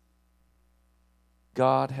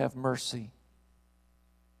 God, have mercy.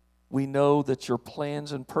 We know that your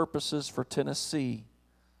plans and purposes for Tennessee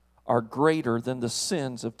are greater than the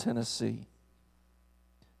sins of Tennessee.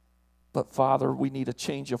 But Father, we need a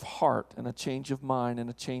change of heart and a change of mind and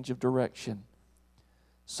a change of direction.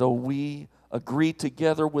 So we agree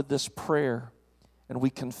together with this prayer and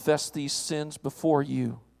we confess these sins before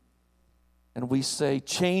you. And we say,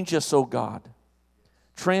 change us, O God.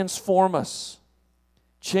 Transform us.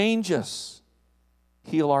 Change us.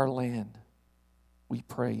 Heal our land. We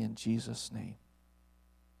pray in Jesus' name.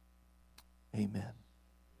 Amen.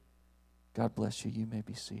 God bless you. You may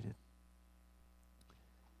be seated.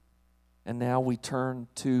 And now we turn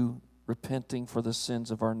to repenting for the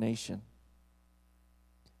sins of our nation.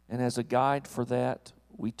 And as a guide for that,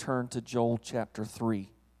 we turn to Joel chapter 3.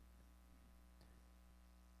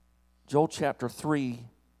 Joel chapter 3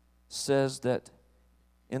 says that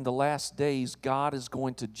in the last days, God is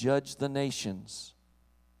going to judge the nations.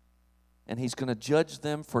 And He's going to judge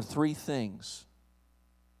them for three things.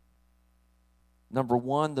 Number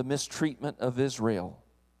one, the mistreatment of Israel.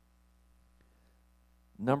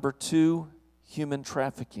 Number two, human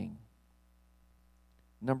trafficking.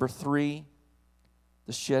 Number three,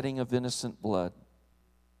 the shedding of innocent blood.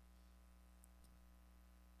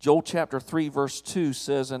 Joel chapter 3 verse 2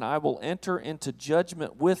 says, and I will enter into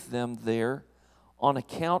judgment with them there on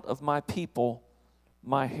account of my people,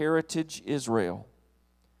 my heritage Israel,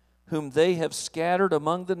 whom they have scattered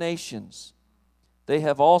among the nations. They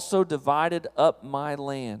have also divided up my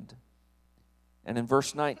land. And in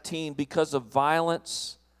verse 19, because of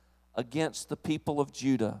violence against the people of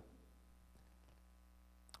Judah.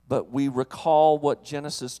 But we recall what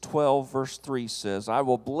Genesis 12 verse 3 says, I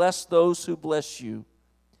will bless those who bless you,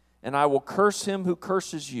 and I will curse him who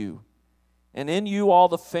curses you. And in you all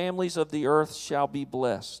the families of the earth shall be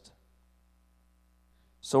blessed.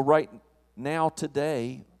 So right now,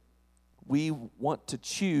 today, we want to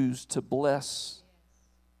choose to bless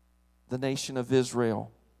the nation of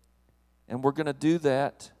Israel. And we're going to do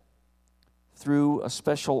that through a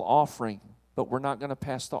special offering. But we're not going to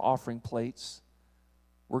pass the offering plates.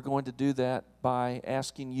 We're going to do that by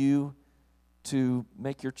asking you to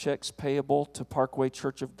make your checks payable to Parkway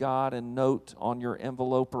Church of God and note on your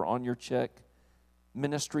envelope or on your check,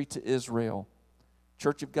 Ministry to Israel.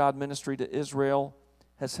 Church of God Ministry to Israel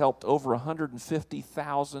has helped over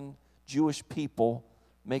 150,000 Jewish people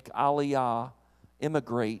make aliyah,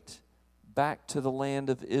 immigrate back to the land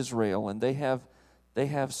of Israel. And they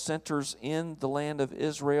have centers in the land of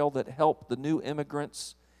Israel that help the new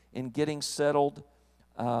immigrants in getting settled.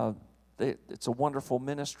 It's a wonderful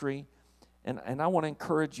ministry. And I want to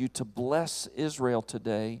encourage you to bless Israel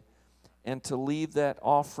today and to leave that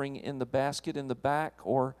offering in the basket in the back,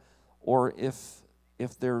 or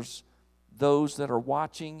if there's those that are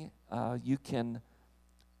watching, you can.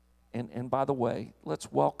 And by the way,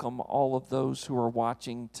 let's welcome all of those who are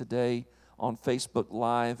watching today on Facebook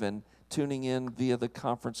Live and tuning in via the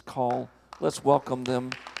conference call. Let's welcome them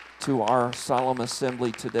to our Solemn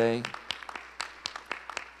Assembly today.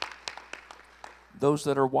 Those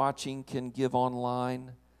that are watching can give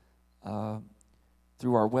online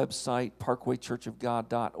through our website,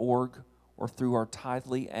 parkwaychurchofgod.org, or through our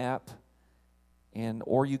Tithely app,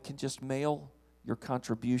 or you can just mail your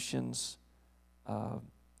contributions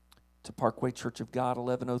to Parkway Church of God,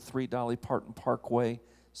 1103 Dolly Parton Parkway,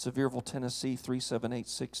 Sevierville, Tennessee,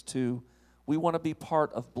 37862. We want to be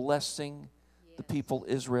part of blessing the people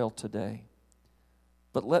Israel today.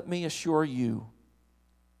 But let me assure you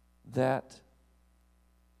that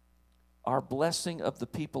our blessing of the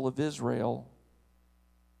people of Israel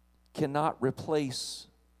cannot replace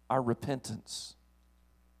our repentance.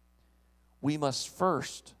 We must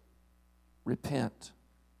first repent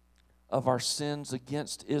of our sins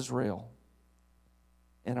against Israel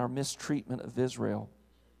and our mistreatment of Israel.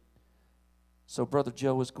 So Brother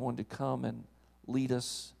Joe is going to come and lead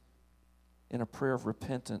us in a prayer of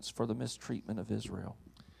repentance for the mistreatment of Israel.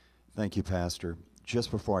 Thank you, Pastor.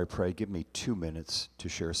 Just before I pray, give me 2 minutes to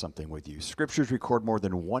share something with you. Scriptures record more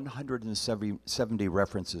than 170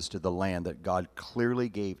 references to the land that God clearly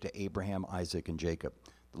gave to Abraham, Isaac, and Jacob,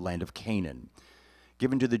 the land of Canaan,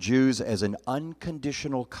 given to the Jews as an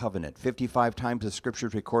unconditional covenant. 55 times the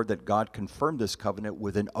Scriptures record that God confirmed this covenant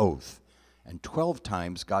with an oath, and 12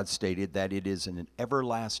 times God stated that it is an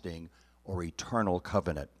everlasting or eternal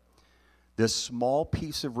covenant. This small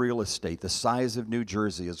piece of real estate, the size of New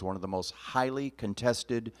Jersey, is one of the most highly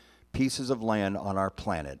contested pieces of land on our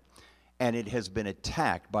planet. And it has been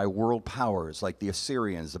attacked by world powers like the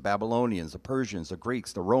Assyrians, the Babylonians, the Persians, the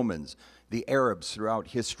Greeks, the Romans, the Arabs throughout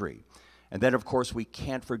history. And then, of course, we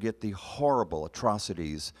can't forget the horrible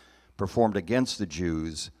atrocities performed against the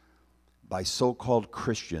Jews by so-called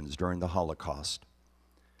Christians during the Holocaust.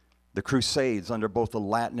 The Crusades, under both the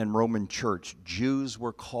Latin and Roman Church, Jews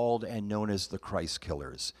were called and known as the Christ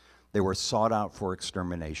killers. They were sought out for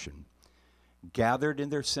extermination. Gathered in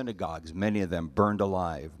their synagogues, many of them burned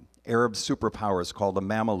alive. Arab superpowers called the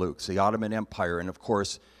Mamelukes, the Ottoman Empire, and of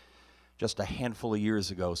course, just a handful of years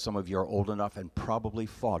ago, some of you are old enough and probably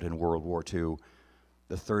fought in World War II.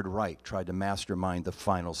 The Third Reich tried to mastermind the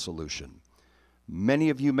final solution. Many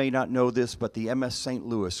of you may not know this, but the MS St.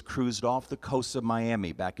 Louis cruised off the coast of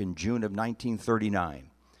Miami back in June of 1939.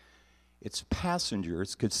 Its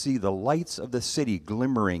passengers could see the lights of the city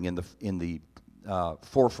glimmering in the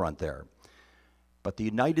forefront there. But the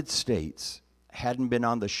United States hadn't been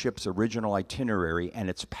on the ship's original itinerary, and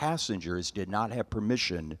its passengers did not have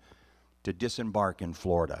permission to disembark in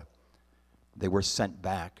Florida. They were sent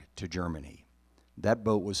back to Germany. That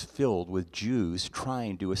boat was filled with Jews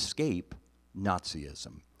trying to escape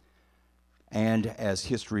Nazism. And as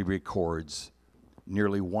history records,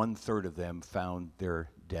 nearly 1/3 of them found their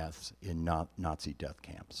deaths in Nazi death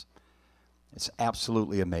camps. It's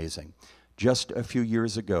absolutely amazing. Just a few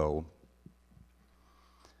years ago,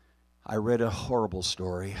 I read a horrible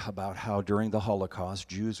story about how during the Holocaust,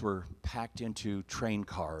 Jews were packed into train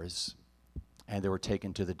cars and they were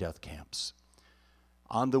taken to the death camps.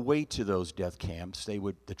 On the way to those death camps,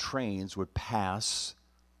 the trains would pass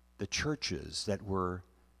the churches that were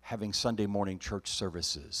having Sunday morning church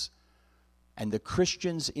services. And the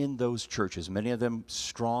Christians in those churches, many of them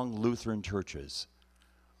strong Lutheran churches,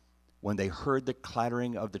 when they heard the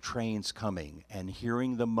clattering of the trains coming and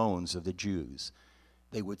hearing the moans of the Jews,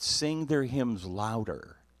 they would sing their hymns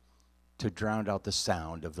louder to drown out the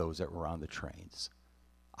sound of those that were on the trains.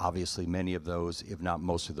 Obviously, many of those, if not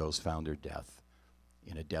most of those, found their death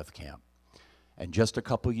in a death camp. And just a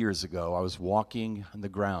couple years ago, I was walking on the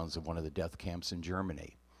grounds of one of the death camps in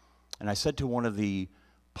Germany. And I said to one of the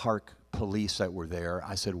park police that were there,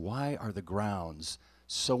 I said, why are the grounds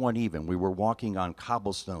so uneven? We were walking on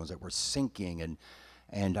cobblestones that were sinking.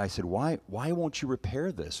 And I said, why won't you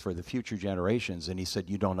repair this for the future generations? And he said,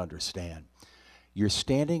 you don't understand. You're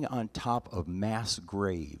standing on top of mass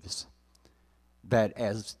graves that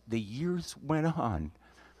as the years went on,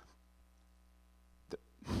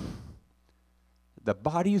 the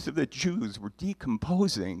bodies of the Jews were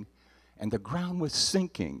decomposing and the ground was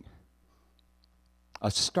sinking.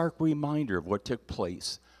 A stark reminder of what took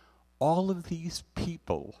place. All of these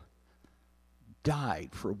people died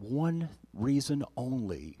for one reason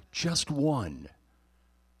only, just one.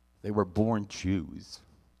 They were born Jews.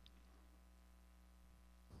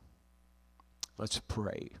 Let's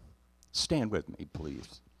pray. Stand with me,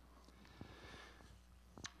 please.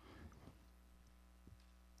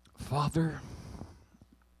 Father,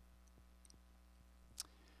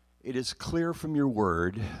 it is clear from your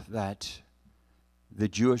word that the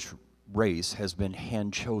Jewish race has been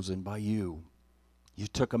hand-chosen by you. You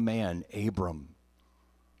took a man, Abram,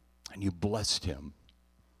 and you blessed him.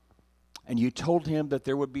 And you told him that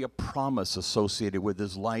there would be a promise associated with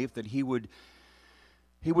his life, that he would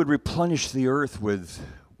replenish the earth with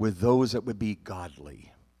those that would be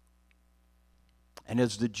godly. And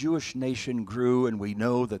as the Jewish nation grew, and we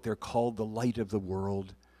know that they're called the light of the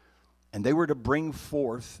world, and they were to bring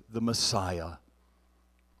forth the Messiah,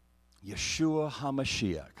 Yeshua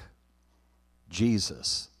HaMashiach,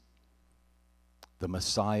 Jesus, the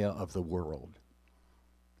Messiah of the world.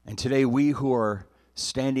 And today we who are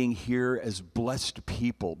standing here as blessed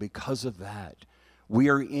people because of that, we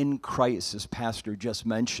are in Christ, as Pastor just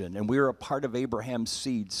mentioned, and we are a part of Abraham's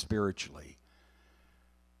seed spiritually.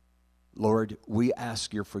 Lord, we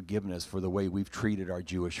ask your forgiveness for the way we've treated our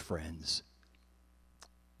Jewish friends,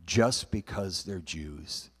 just because they're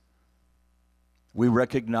Jews. We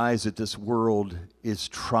recognize that this world is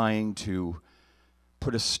trying to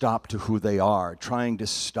put a stop to who they are, trying to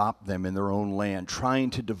stop them in their own land, trying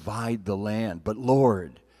to divide the land. But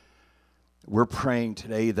Lord, we're praying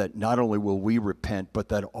today that not only will we repent, but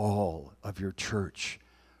that all of your church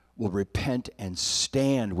will repent and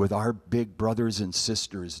stand with our big brothers and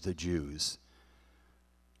sisters, the Jews.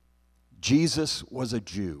 Jesus was a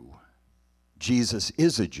Jew. Jesus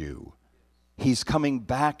is a Jew. He's coming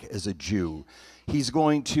back as a Jew. He's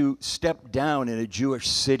going to step down in a Jewish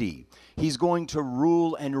city. He's going to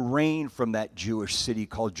rule and reign from that Jewish city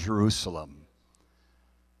called Jerusalem.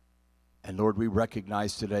 And Lord, we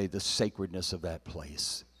recognize today the sacredness of that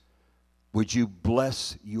place. Would you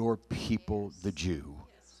bless your people, the Jew?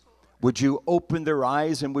 Would you open their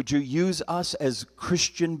eyes, and would you use us as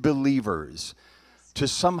Christian believers to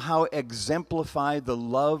somehow exemplify the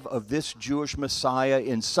love of this Jewish Messiah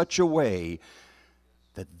in such a way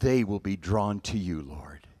that they will be drawn to you,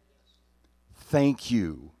 Lord? Thank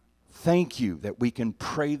you. Thank you that we can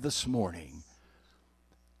pray this morning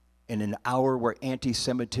in an hour where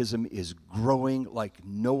anti-Semitism is growing like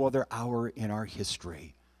no other hour in our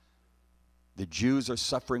history. The Jews are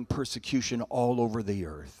suffering persecution all over the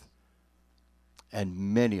earth, and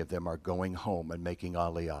many of them are going home and making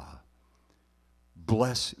Aliyah.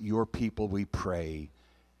 Bless your people, we pray,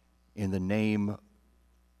 in the name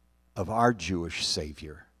of our Jewish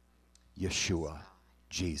Savior, Yeshua,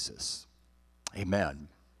 Jesus. Amen.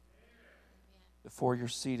 Before you're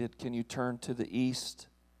seated, can you turn to the east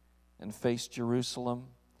and face Jerusalem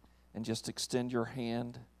and just extend your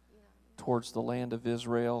hand towards the land of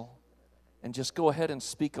Israel and just go ahead and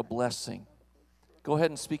speak a blessing. Go ahead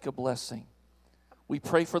and speak a blessing. We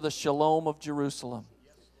pray for the shalom of Jerusalem.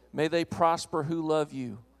 May they prosper who love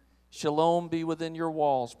you. Shalom be within your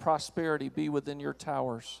walls. Prosperity be within your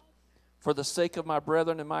towers. For the sake of my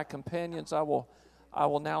brethren and my companions, I will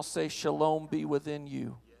now say shalom be within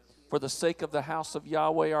you. For the sake of the house of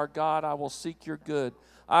Yahweh our God, I will seek your good.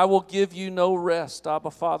 I will give you no rest,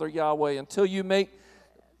 Abba Father Yahweh, until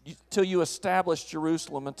you establish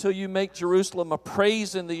Jerusalem, until you make Jerusalem a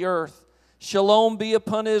praise in the earth. Shalom be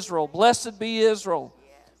upon Israel. Blessed be Israel.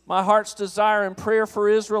 My heart's desire and prayer for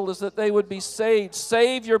Israel is that they would be saved.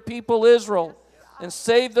 Save your people Israel and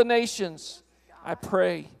save the nations. I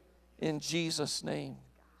pray in Jesus' name.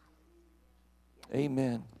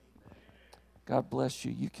 Amen. God bless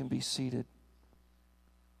you. You can be seated.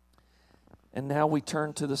 And now we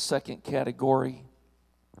turn to the second category,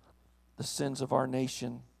 the sins of our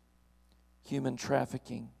nation, human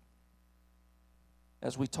trafficking.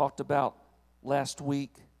 As we talked about last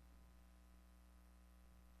week,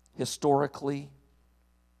 historically,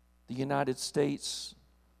 the United States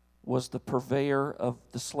was the purveyor of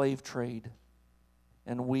the slave trade,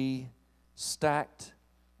 and we stacked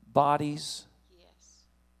bodies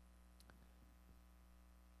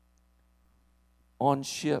on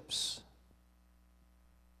ships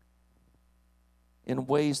in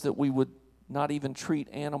ways that we would not even treat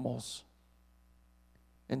animals.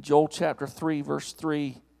 In Joel chapter 3, verse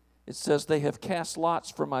 3, it says, "They have cast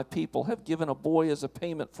lots for my people, have given a boy as a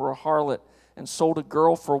payment for a harlot, and sold a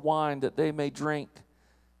girl for wine that they may drink."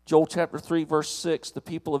 Joel chapter 3, verse 6, "The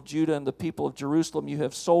people of Judah and the people of Jerusalem you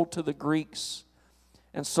have sold to the Greeks."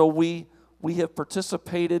 And so we have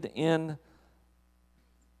participated in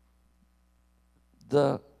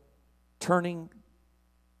the turning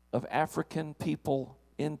of African people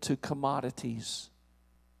into commodities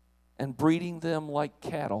and breeding them like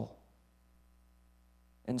cattle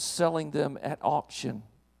and selling them at auction.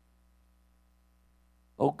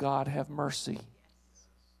 Oh God, have mercy.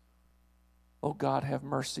 Oh God, have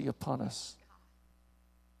mercy upon us.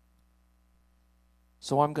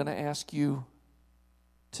 So I'm going to ask you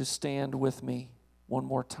to stand with me one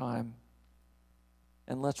more time,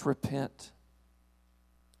 and let's repent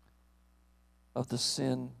of the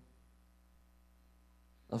sin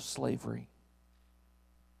of slavery.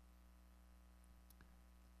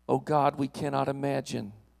 Oh God, we cannot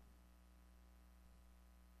imagine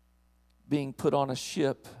being put on a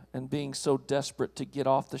ship and being so desperate to get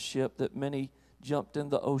off the ship that many jumped in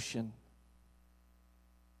the ocean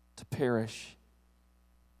to perish.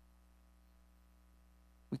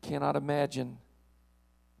 We cannot imagine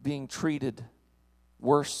being treated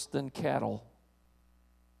worse than cattle,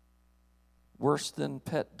 worse than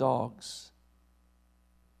pet dogs,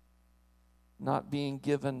 not being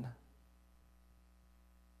given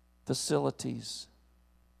facilities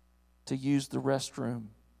to use the restroom,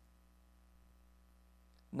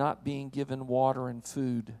 not being given water and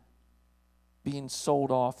food, being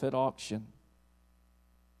sold off at auction.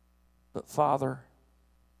 But Father,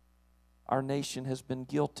 our nation has been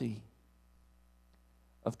guilty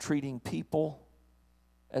of treating people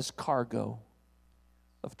as cargo,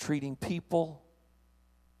 of treating people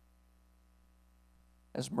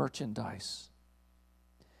as merchandise.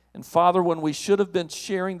 And Father, when we should have been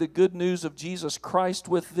sharing the good news of Jesus Christ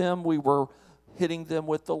with them, we were hitting them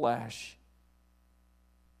with the lash.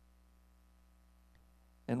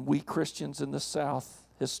 And we Christians in the South,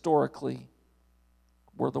 historically,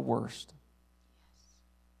 were the worst.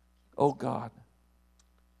 Oh God,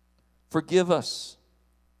 forgive us.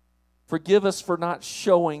 Forgive us for not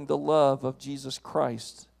showing the love of Jesus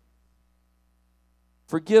Christ.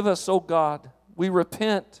 Forgive us, oh God. We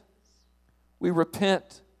repent. We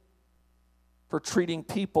repent for treating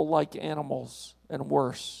people like animals and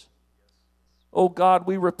worse. Oh God,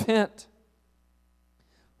 we repent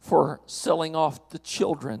for selling off the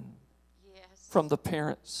children from the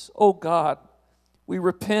parents. Oh God, we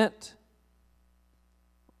repent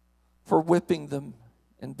for whipping them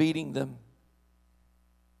and beating them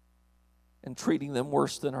and treating them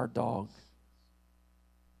worse than our dog.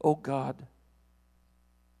 Oh God,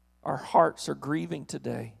 our hearts are grieving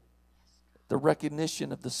today the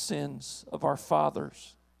recognition of the sins of our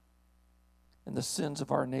fathers and the sins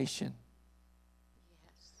of our nation.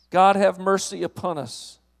 God, have mercy upon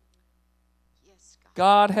us.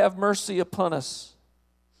 God, have mercy upon us.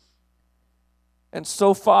 And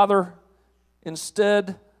so, Father,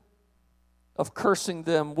 instead of cursing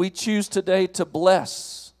them, we choose today to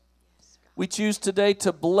bless. We choose today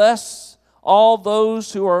to bless all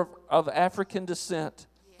those who are of African descent.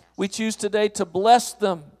 We choose today to bless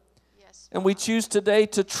them. And we choose today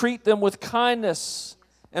to treat them with kindness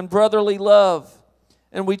and brotherly love.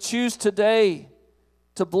 And we choose today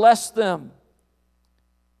to bless them,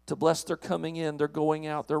 to bless their coming in, their going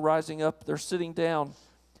out, their rising up, their sitting down,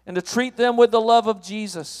 and to treat them with the love of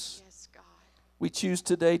Jesus. We choose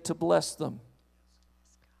today to bless them.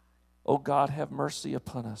 Oh God, have mercy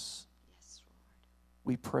upon us.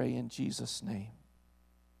 We pray in Jesus' name.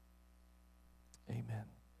 Amen.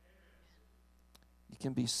 You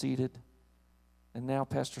can be seated. And now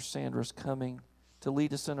Pastor Sandra is coming to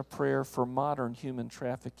lead us in a prayer for modern human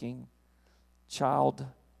trafficking, child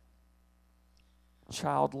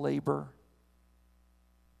labor,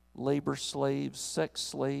 labor slaves,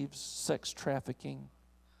 sex trafficking.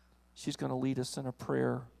 She's going to lead us in a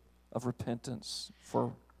prayer of repentance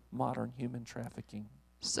for modern human trafficking.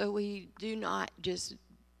 So we do not just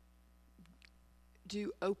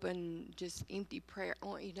do open, just empty prayer. I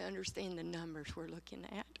want you to understand the numbers we're looking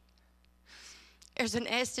at. There's an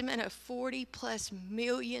estimate of 40 plus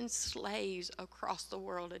million slaves across the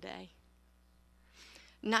world today.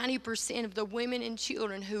 90% of the women and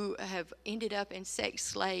children who have ended up in sex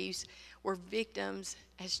slaves were victims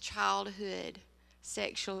as childhood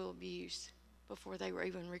sexual abuse before they were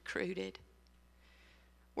even recruited.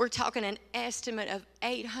 We're talking an estimate of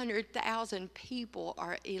 800,000 people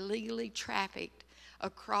are illegally trafficked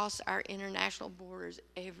across our international borders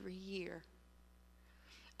every year.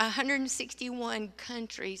 161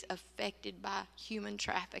 countries affected by human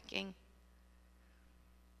trafficking.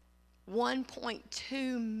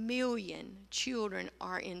 1.2 million children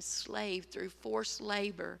are enslaved through forced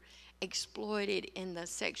labor, exploited in the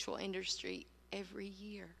sexual industry every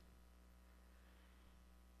year.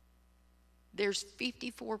 There's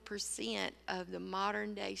 54% of the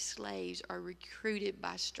modern day slaves are recruited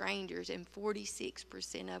by strangers, and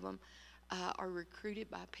 46% of them are recruited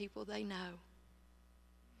by people they know.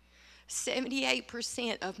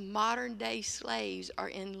 78% of modern day slaves are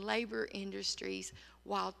in labor industries,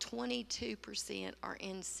 while 22% are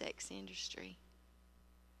in sex industry.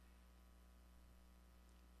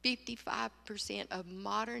 55% of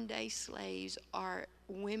modern day slaves are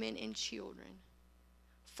women and children.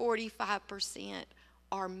 45%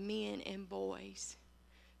 are men and boys.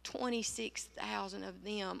 26,000 of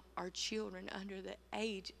them are children under the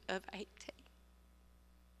age of 18.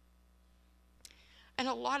 And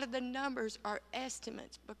a lot of the numbers are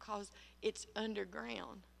estimates because it's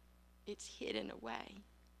underground. it's hidden away.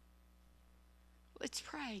 Let's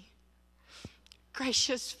pray.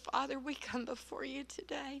 Gracious Father, we come before you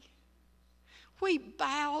today. We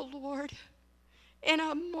bow, Lord, in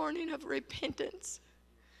a morning of repentance.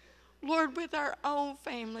 Lord, with our own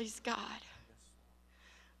families, God.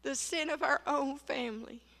 The sin of our own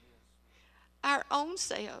family. Our own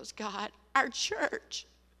selves, God. Our church.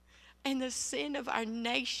 And the sin of our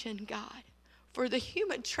nation, God. For the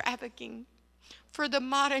human trafficking. For the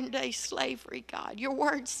modern day slavery, God. Your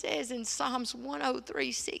word says in Psalms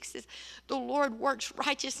 103:6, the Lord works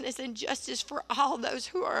righteousness and justice for all those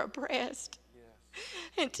who are oppressed.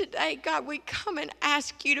 And today, God, we come and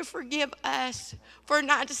ask you to forgive us for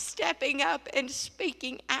not stepping up and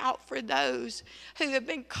speaking out for those who have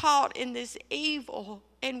been caught in this evil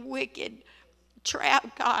and wicked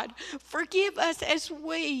trap, God. Forgive us as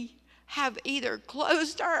we have either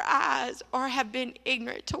closed our eyes or have been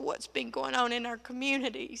ignorant to what's been going on in our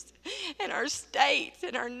communities, in our states,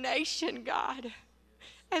 in our nation, God,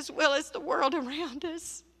 as well as the world around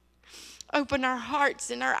us. Open our hearts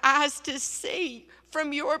and our eyes to see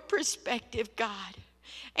from your perspective, God,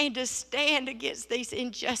 and to stand against these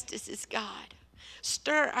injustices, God.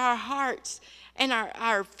 Stir our hearts and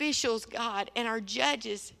our officials, God, and our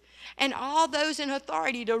judges, and all those in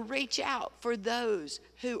authority to reach out for those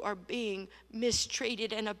who are being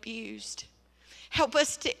mistreated and abused. Help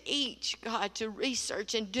us to each, God, to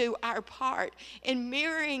research and do our part in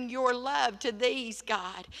mirroring your love to these,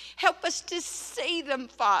 God. Help us to see them,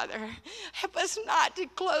 Father. Help us not to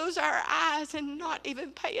close our eyes and not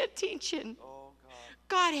even pay attention.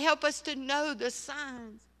 God, help us to know the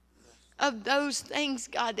signs of those things,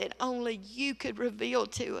 God, that only you could reveal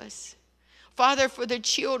to us. Father, for the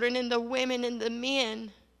children and the women and the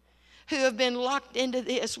men who have been locked into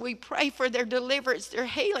this, we pray for their deliverance, their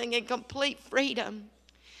healing, and complete freedom.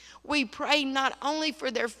 We pray not only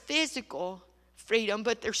for their physical freedom,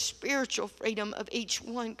 but their spiritual freedom of each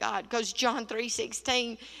one, God, because John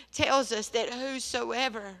 3:16 tells us that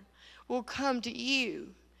whosoever will come to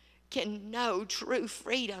you can know true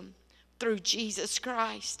freedom through Jesus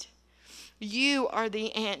Christ. You are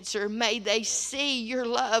the answer. May they see your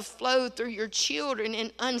love flow through your children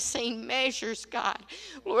in unseen measures, God.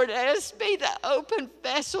 Lord, let us be the open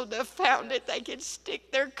vessel, the fountain that they can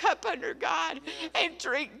stick their cup under, God, and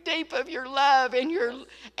drink deep of your love and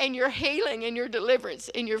your healing and your deliverance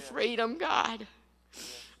and your freedom, God.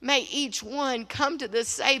 May each one come to the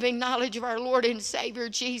saving knowledge of our Lord and Savior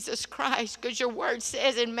Jesus Christ, because your word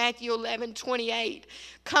says in Matthew 11:28,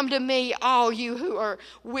 come to me, all you who are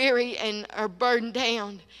weary and are burdened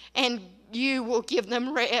down, and you will give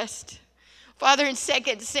them rest. Father, in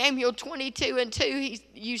 2 Samuel 22:2,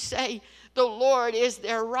 you say, the Lord is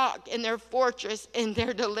their rock and their fortress and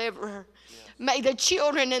their deliverer. May the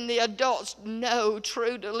children and the adults know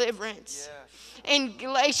true deliverance. In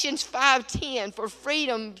Galatians 5:10, for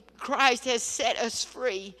freedom Christ has set us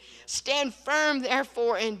free. Stand firm,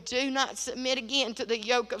 therefore, and do not submit again to the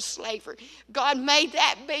yoke of slavery. God, may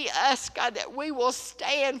that be us, God, that we will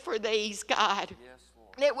stand for these, God.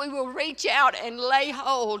 That we will reach out and lay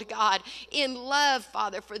hold, God, in love,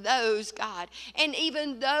 Father, for those, God, and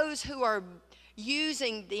even those who are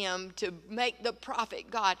using them to make the profit,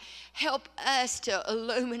 God. Help us to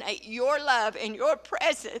illuminate your love and your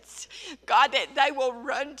presence, God, that they will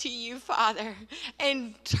run to you, Father,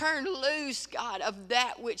 and turn loose, God, of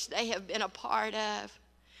that which they have been a part of.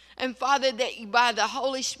 And Father, that by the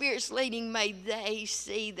Holy Spirit's leading, may they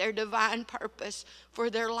see their divine purpose for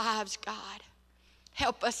their lives, God.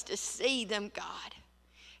 Help us to see them, God.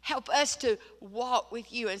 Help us to walk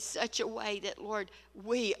with you in such a way that, Lord,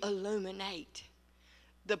 we illuminate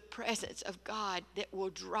the presence of God that will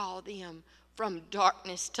draw them from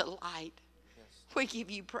darkness to light. Yes. We give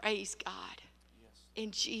you praise, God. Yes.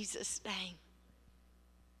 In Jesus' name.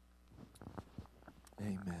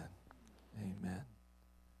 Amen. Amen.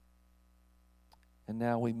 And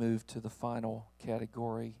now we move to the final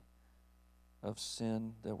category of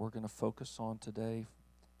sin that we're going to focus on today,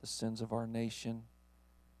 the sins of our nation.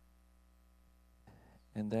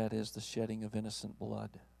 And that is the shedding of innocent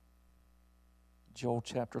blood. Joel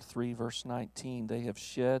chapter 3, verse 19, they have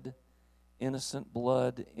shed innocent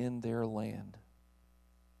blood in their land.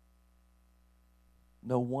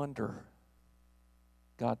 No wonder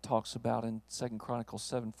God talks about in 2 Chronicles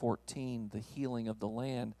 7:14 the healing of the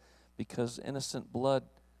land, because innocent blood,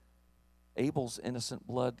 Abel's innocent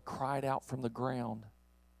blood, cried out from the ground.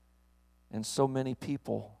 And so many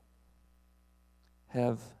people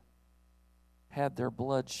have had their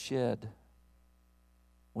blood shed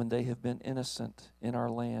when they have been innocent in our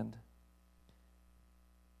land.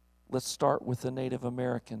 Let's start with the Native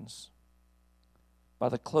Americans. By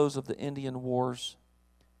the close of the Indian Wars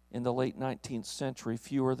in the late 19th century,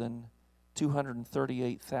 fewer than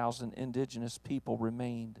 238,000 indigenous people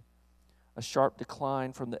remained, a sharp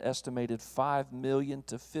decline from the estimated 5 million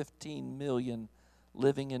to 15 million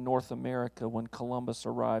living in North America when Columbus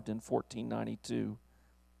arrived in 1492.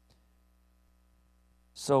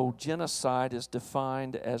 So genocide is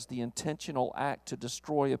defined as the intentional act to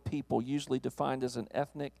destroy a people, usually defined as an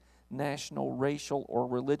ethnic, national, racial, or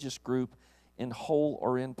religious group in whole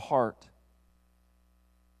or in part.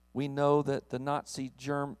 We know that the Nazi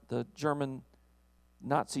Germany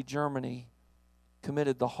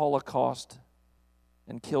committed the Holocaust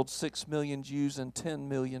and killed 6 million Jews and 10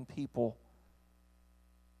 million people.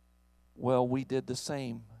 Well, we did the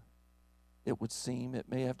same, it would seem.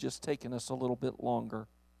 It may have just taken us a little bit longer.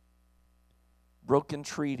 Broken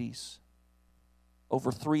treaties,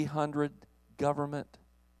 over 300 government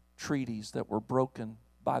treaties that were broken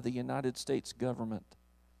by the United States government.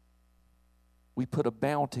 We put a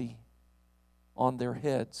bounty on their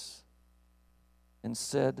heads and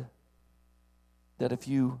said that if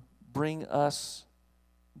you bring us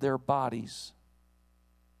their bodies,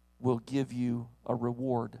 we'll give you a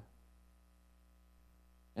reward.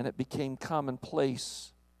 And it became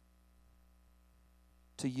commonplace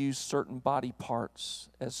to use certain body parts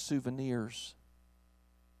as souvenirs.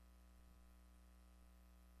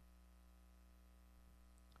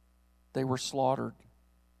 They were slaughtered.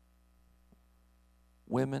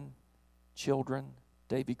 Women, children.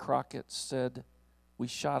 Davy Crockett said, "We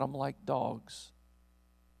shot them like dogs."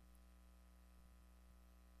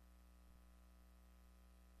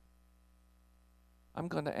 I'm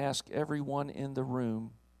going to ask everyone in the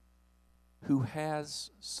room who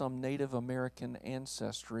has some Native American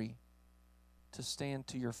ancestry to stand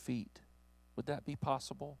to your feet. Would that be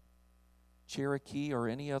possible? Cherokee or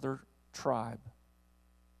any other tribe,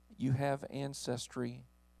 you have ancestry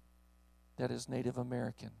that is Native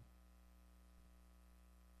American.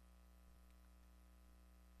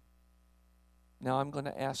 Now I'm going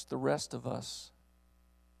to ask the rest of us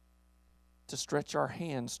to stretch our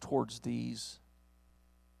hands towards these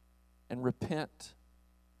and repent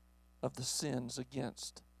of the sins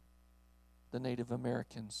against the Native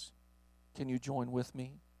Americans. Can you join with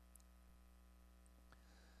me?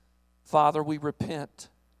 Father, we repent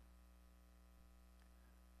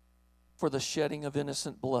for the shedding of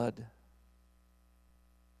innocent blood.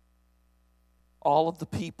 All of the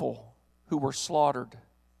people who were slaughtered,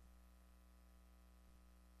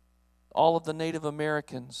 all of the Native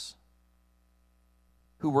Americans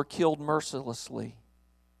who were killed mercilessly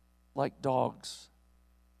like dogs.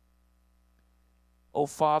 Oh,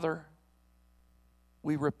 Father,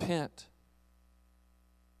 we repent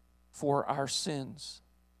for our sins.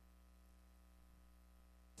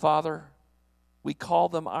 Father, we call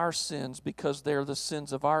them our sins because they are the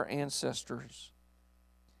sins of our ancestors.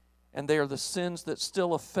 And they are the sins that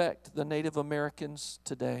still affect the Native Americans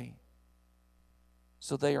today.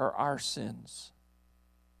 So they are our sins.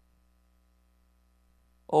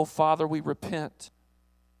 Oh, Father, we repent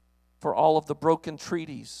for all of the broken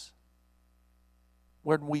treaties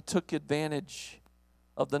when we took advantage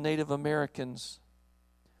of the Native Americans.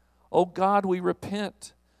 Oh God, we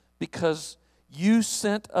repent because you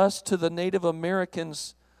sent us to the Native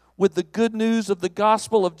Americans with the good news of the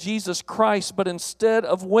gospel of Jesus Christ, but instead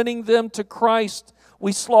of winning them to Christ,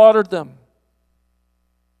 we slaughtered them.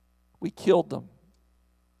 We killed them.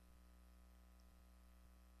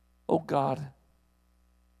 Oh God,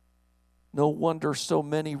 no wonder so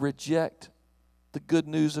many reject the good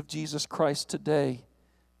news of Jesus Christ today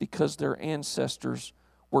because their ancestors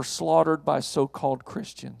were slaughtered by so-called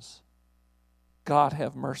Christians. God,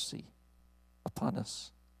 have mercy upon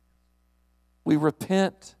us. We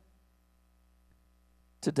repent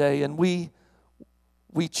today, and we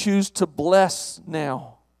choose to bless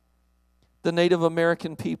now the Native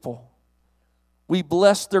American people. We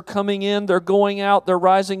bless their coming in, they're going out, they're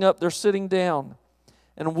rising up, they're sitting down.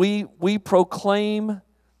 And we proclaim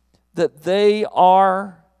that they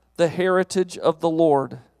are the heritage of the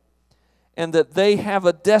Lord, and that they have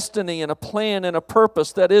a destiny and a plan and a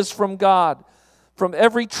purpose that is from God. From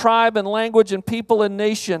every tribe and language and people and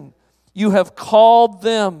nation, you have called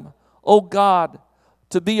them, O God,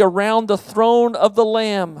 to be around the throne of the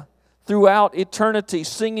Lamb throughout eternity,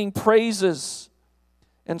 singing praises.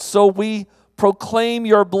 And so we proclaim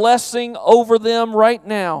your blessing over them right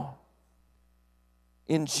now.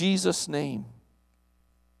 In Jesus' name,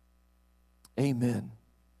 amen.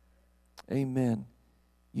 Amen.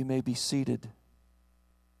 You may be seated.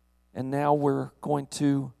 And now we're going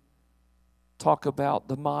to talk about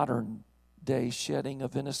the modern day shedding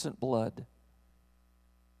of innocent blood.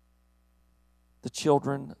 the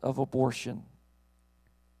children of abortion.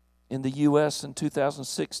 In the U.S. in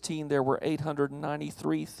 2016, there were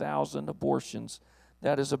 893,000 abortions.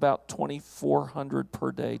 That is about 2,400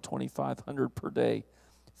 per day, 2,500 per day.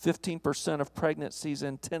 15% of pregnancies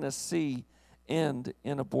in Tennessee end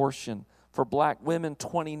in abortion. For black women,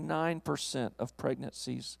 29% of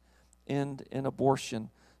pregnancies end in abortion.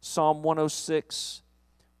 Psalm 106,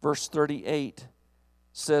 verse 38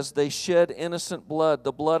 says, they shed innocent blood,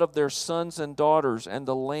 the blood of their sons and daughters, and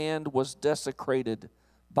the land was desecrated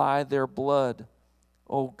by their blood.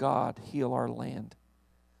 Oh God, heal our land.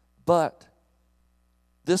 But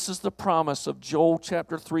this is the promise of Joel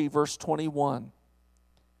chapter 3, verse 21.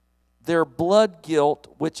 Their blood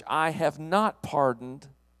guilt, which I have not pardoned,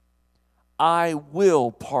 I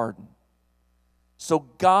will pardon. So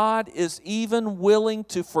God is even willing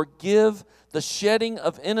to forgive the shedding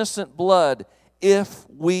of innocent blood if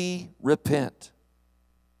we repent.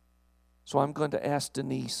 So I'm going to ask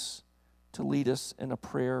Denise to lead us in a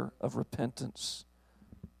prayer of repentance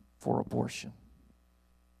for abortion.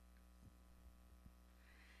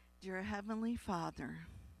 Dear Heavenly Father,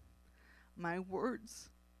 my words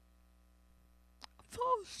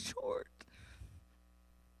fall short.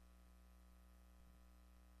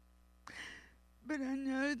 But I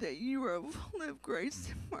know that you are full of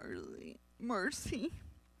grace and mercy.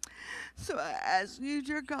 So I ask you,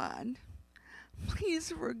 dear God,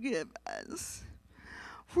 please forgive us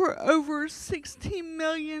for over 16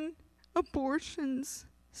 million abortions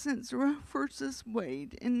since Roe v.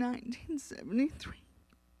 Wade in 1973.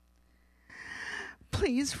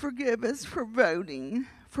 Please forgive us for voting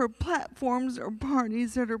for platforms or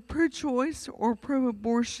parties that are pro-choice or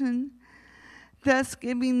pro-abortion, thus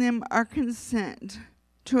giving them our consent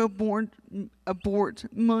to abort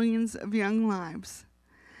millions of young lives.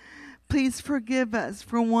 Please forgive us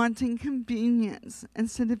for wanting convenience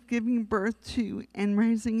instead of giving birth to and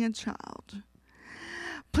raising a child.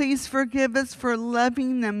 Please forgive us for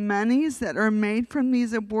loving the monies that are made from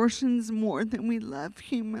these abortions more than we love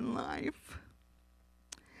human life.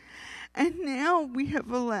 And now we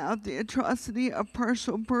have allowed the atrocity of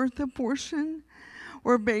partial birth abortion,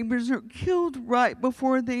 where babies are killed right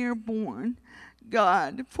before they are born.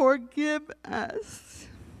 God, forgive us.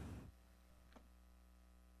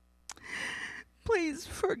 Please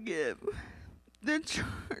forgive the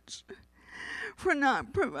church for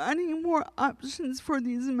not providing more options for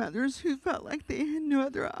these mothers who felt like they had no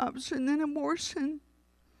other option than abortion.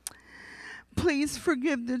 Please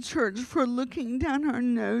forgive the church for looking down our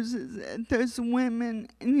noses at those women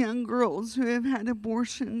and young girls who have had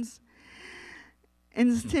abortions.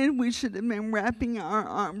 Instead, we should have been wrapping our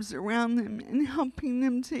arms around them and helping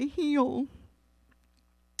them to heal.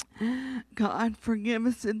 God, forgive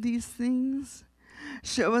us of these things.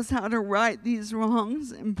 Show us how to right these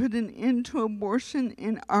wrongs and put an end to abortion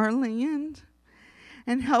in our land.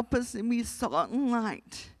 And help us to be salt and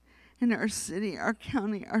light in our city, our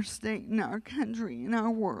county, our state, and our country, and our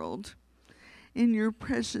world. In your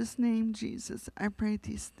precious name, Jesus, I pray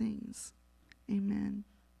these things. Amen.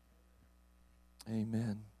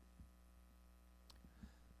 Amen.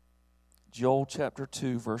 Joel chapter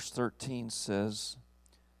 2, verse 13 says,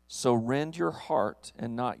 so rend your heart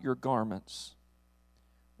and not your garments.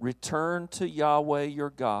 Return to Yahweh your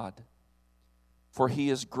God, for he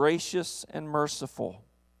is gracious and merciful,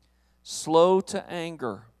 slow to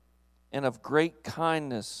anger, and of great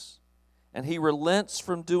kindness, and he relents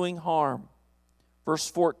from doing harm. Verse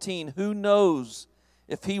 14, who knows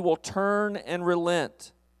if he will turn and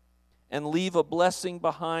relent and leave a blessing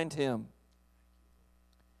behind him?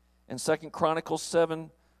 In 2 Chronicles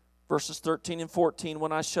 7, verses 13 and 14,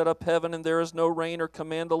 when I shut up heaven and there is no rain, or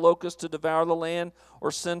command the locust to devour the land,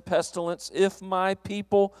 or send pestilence, if my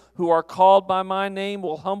people who are called by my name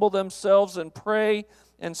will humble themselves and pray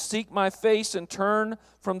and seek my face and turn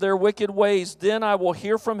from their wicked ways, then I will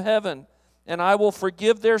hear from heaven, and I will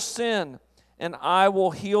forgive their sin, and I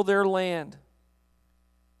will heal their land.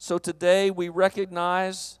 So today we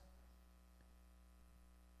recognize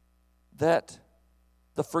that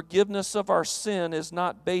the forgiveness of our sin is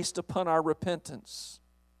not based upon our repentance.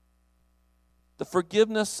 The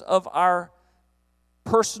forgiveness of our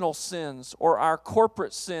personal sins, or our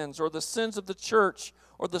corporate sins, or the sins of the church,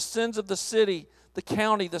 or the sins of the city, the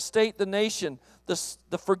county, the state, the nation,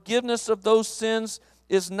 the forgiveness of those sins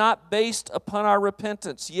is not based upon our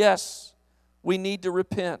repentance. Yes, we need to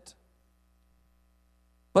repent.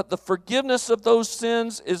 But the forgiveness of those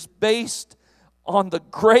sins is based on the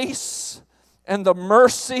grace and the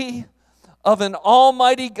mercy of an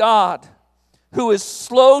almighty God who is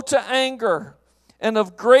slow to anger and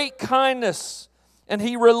of great kindness, and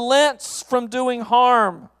he relents from doing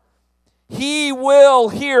harm. He will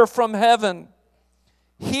hear from heaven.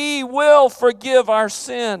 He will forgive our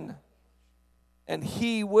sin. And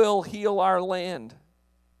He will heal our land.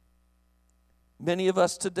 Many of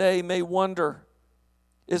us today may wonder,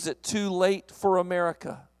 is it too late for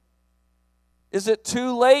America? Is it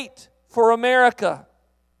too late for America?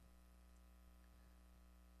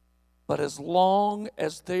 But as long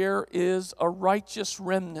as there is a righteous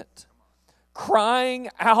remnant crying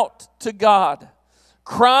out to God,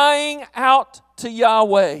 crying out to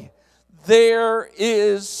Yahweh, there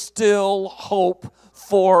is still hope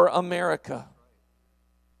for America.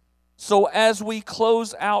 So as we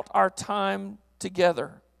close out our time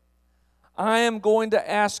together, I am going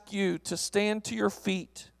to ask you to stand to your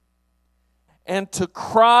feet and to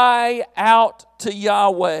cry out to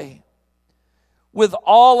Yahweh with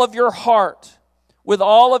all of your heart, with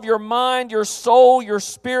all of your mind, your soul, your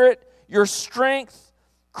spirit, your strength.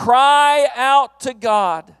 Cry out to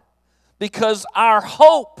God, because our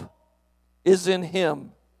hope is in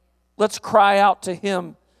Him. Let's cry out to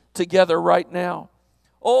Him together right now.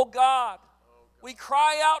 Oh God, we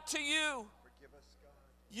cry out to You.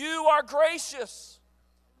 You are gracious.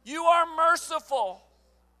 You are merciful.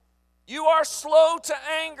 You are slow to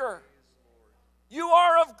anger. You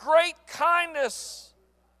are of great kindness.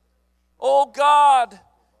 Oh God,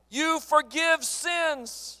 You forgive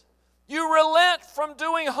sins. You relent from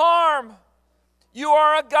doing harm. You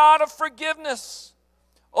are a God of forgiveness.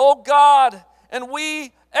 Oh God, and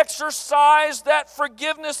we exercise that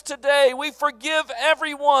forgiveness today. We forgive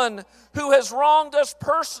everyone who has wronged us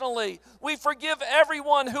personally. We forgive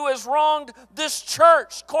everyone who has wronged this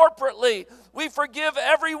church corporately. We forgive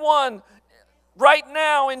everyone right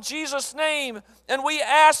now in Jesus' name. And we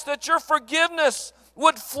ask that Your forgiveness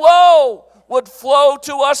would flow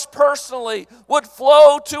to us personally, would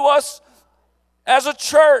flow to us as a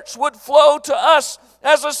church, would flow to us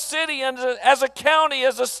as a city, and as a county,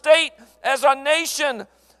 as a state, as a nation.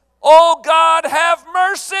 Oh God, have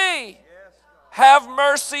mercy. Have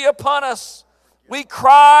mercy upon us. We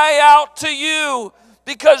cry out to You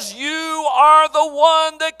because You are the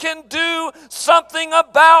one that can do something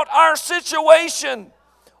about our situation.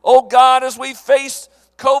 Oh God, as we face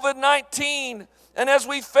COVID-19 and as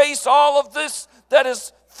we face all of this that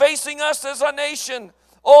is facing us as a nation,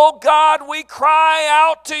 oh God, we cry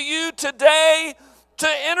out to You today to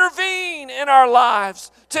intervene in our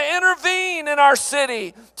lives, to intervene in our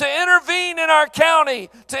city, to intervene in our county,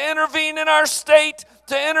 to intervene in our state,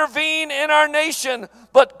 to intervene in our nation.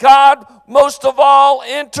 But God, most of all,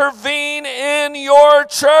 intervene in Your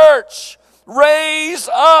church. Raise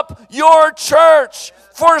up Your church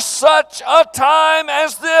for such a time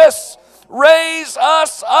as this. Raise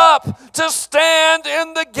us up to stand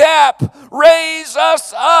in the gap. Raise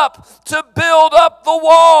us up to build up the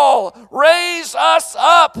wall. Raise us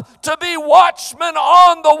up to be watchmen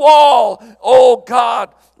on the wall. Oh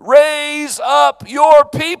God, raise up Your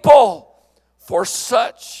people for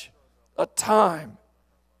such a time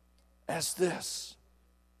as this.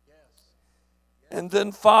 And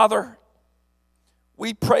then, Father,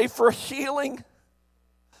 we pray for healing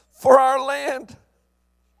for our land.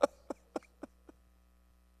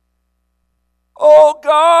 Oh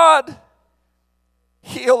God,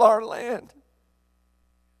 heal our land.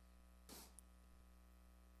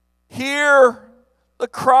 Hear the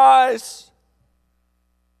cries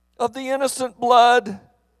of the innocent blood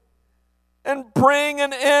and bring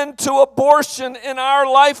an end to abortion in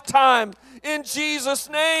our lifetime, in Jesus'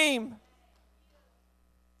 name.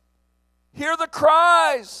 Hear the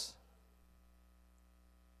cries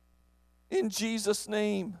in Jesus'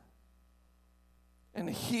 name. And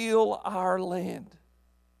heal our land.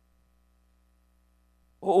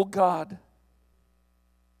 Oh God,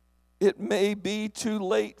 it may be too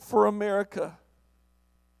late for America,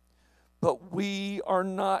 but we are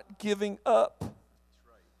not giving up.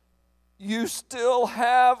 You still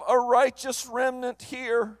have a righteous remnant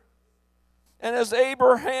here. And as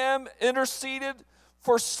Abraham interceded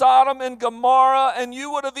for Sodom and Gomorrah, and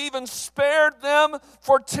You would have even spared them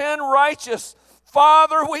for 10 righteous,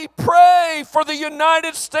 Father, we pray for the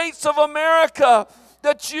United States of America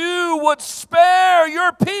that You would spare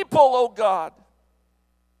Your people, oh God.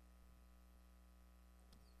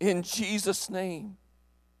 In Jesus' name,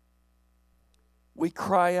 we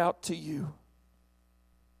cry out to You.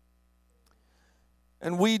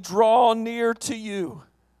 And we draw near to You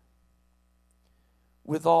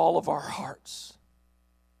with all of our hearts.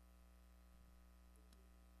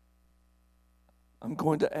 I'm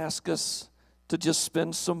going to ask us to just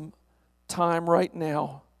spend some time right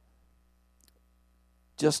now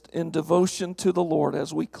just in devotion to the Lord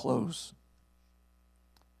as we close.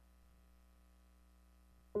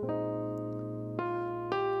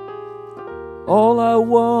 All I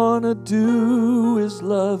want to do is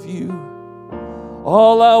love you.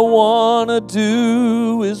 All I want to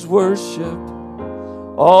do is worship.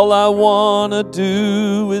 All I want to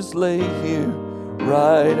do is lay here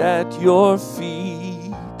right at your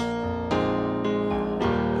feet.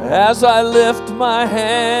 As I lift my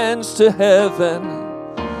hands to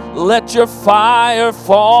heaven, let your fire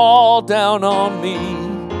fall down on me.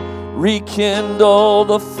 Rekindle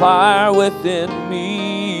the fire within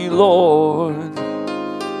me, Lord,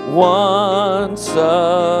 once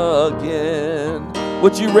again.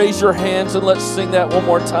 Would you raise your hands and let's sing that one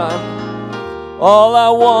more time? All I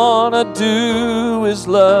want to do is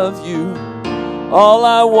love you. All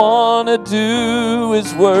I want to do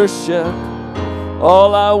is worship.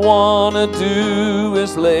 All I want to do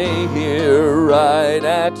is lay here right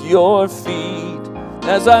at your feet.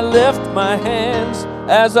 As I lift my hands,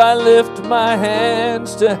 as I lift my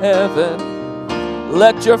hands to heaven,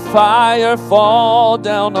 let your fire fall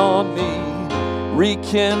down on me.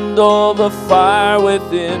 Rekindle the fire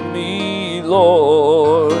within me,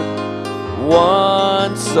 Lord,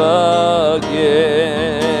 once again.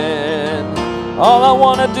 All I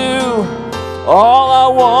want to do, all I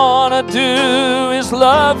want to do is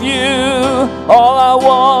love you. All I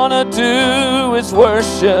want to do is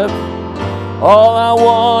worship. All I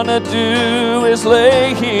want to do is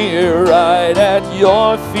lay here right at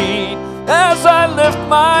your feet. As I lift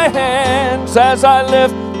my hands, as I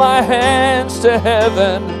lift my hands to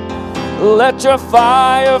heaven, let your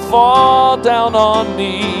fire fall down on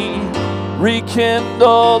me.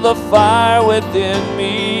 Rekindle the fire within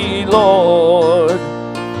me, Lord,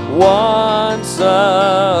 once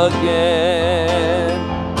again.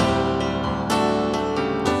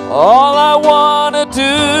 All I want to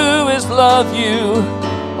do is love you.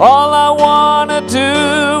 All I want to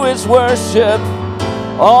do is worship.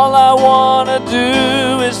 All I want to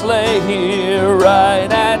do is lay here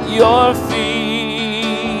right at your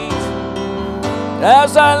feet.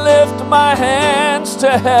 As I lift my hands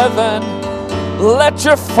to heaven, let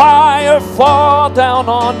your fire fall down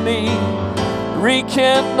on me.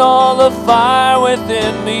 Rekindle the fire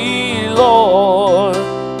within me, Lord,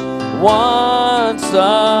 once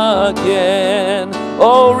again.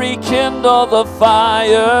 Oh, rekindle the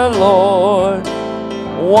fire, Lord,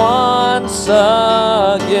 once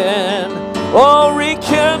again. Oh,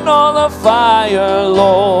 rekindle the fire,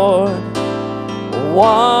 Lord,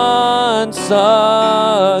 once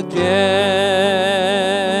again.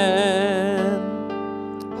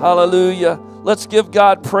 Hallelujah. Let's give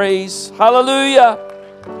God praise. Hallelujah.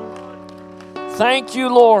 Thank you,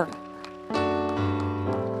 Lord.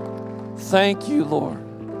 Thank you, Lord.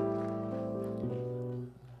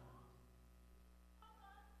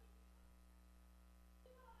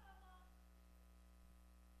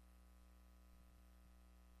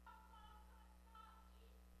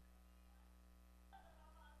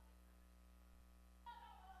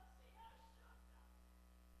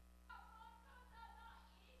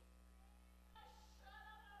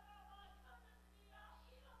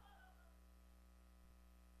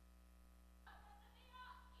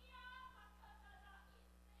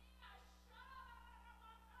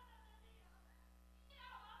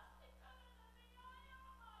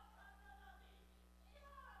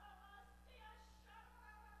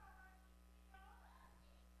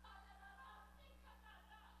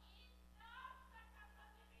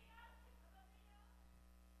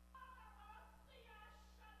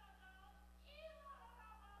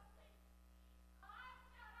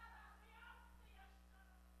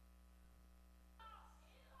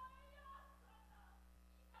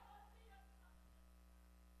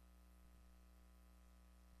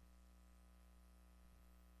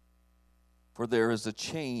 For there is a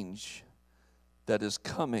change that is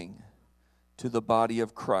coming to the body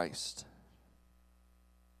of Christ.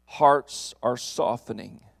 Hearts are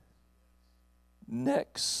softening.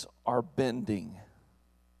 Necks are bending.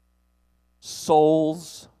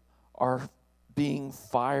 Souls are being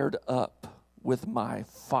fired up with my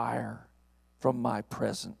fire from my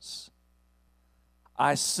presence.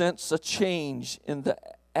 I sense a change in the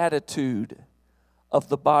attitude of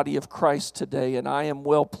the body of Christ today, and I am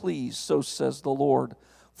well pleased, so says the Lord,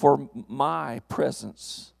 for my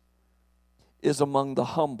presence is among the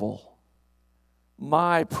humble.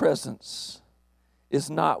 My presence is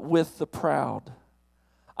not with the proud.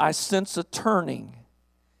 I sense a turning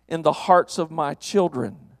in the hearts of my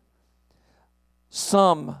children.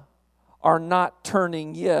 Some are not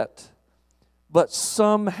turning yet, but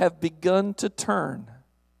some have begun to turn.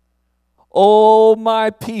 Oh, my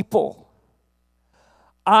people,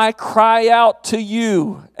 I cry out to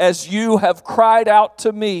you as you have cried out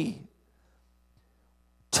to me.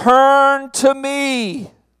 Turn to me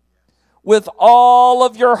with all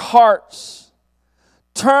of your hearts.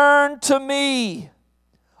 Turn to me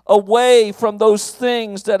away from those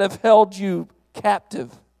things that have held you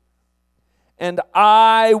captive. And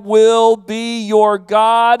I will be your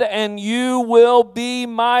God, and you will be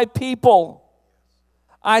my people.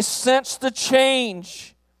 I sense the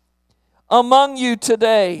change among you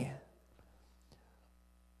today.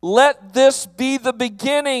 Let this be the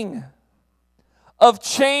beginning of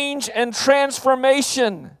change and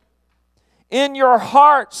transformation in your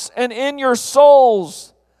hearts and in your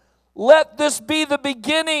souls. Let this be the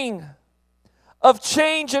beginning of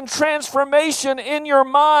change and transformation in your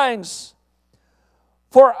minds.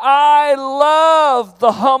 For I love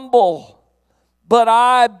the humble, but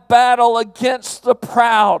I battle against the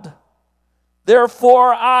proud.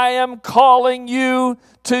 Therefore, I am calling you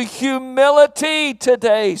to humility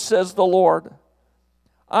today, says the Lord.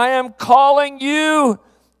 I am calling you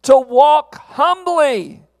to walk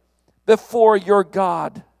humbly before your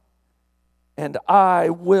God, and I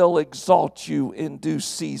will exalt you in due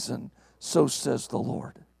season, so says the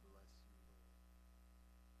Lord.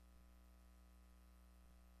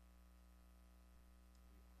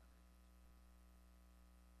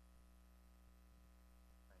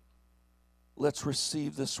 Let's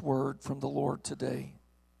receive this word from the Lord today.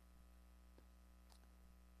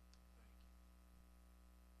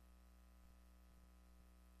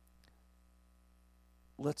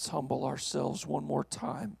 Let's humble ourselves one more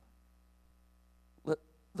time. Let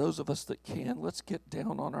those of us that can, let's get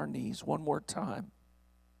down on our knees one more time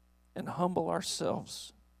and humble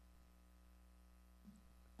ourselves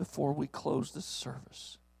before we close this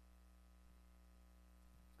service.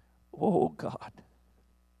 Oh God,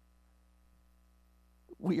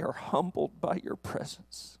 we are humbled by your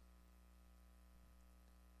presence.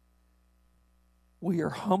 We are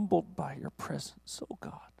humbled by your presence, oh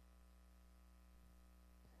God.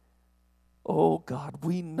 Oh God,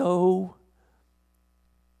 we know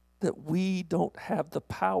that we don't have the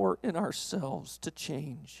power in ourselves to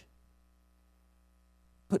change.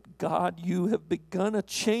 But God, you have begun a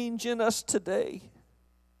change in us today.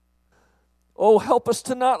 Oh, help us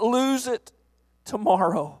to not lose it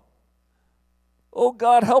tomorrow. Oh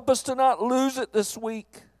God, help us to not lose it this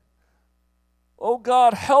week. Oh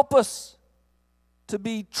God, help us to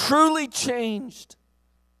be truly changed,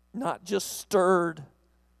 not just stirred,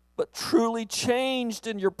 but truly changed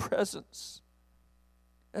in your presence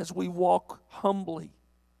as we walk humbly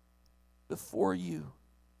before you.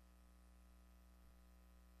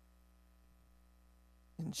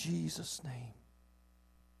 In Jesus' name.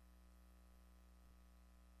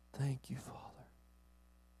 Thank you, Father.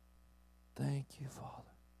 Thank you, Father.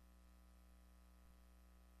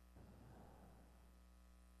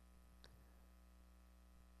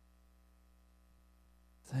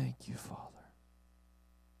 Thank you, Father.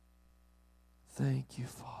 Thank you,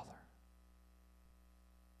 Father.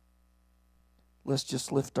 Let's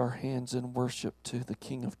just lift our hands in worship to the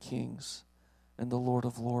King of Kings and the Lord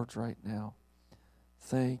of Lords right now.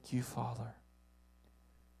 Thank you, Father.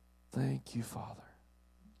 Thank you, Father.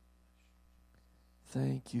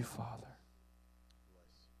 Thank you, Father.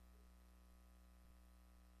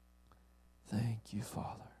 Thank you,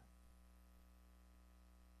 Father.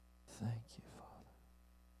 Thank you, Father.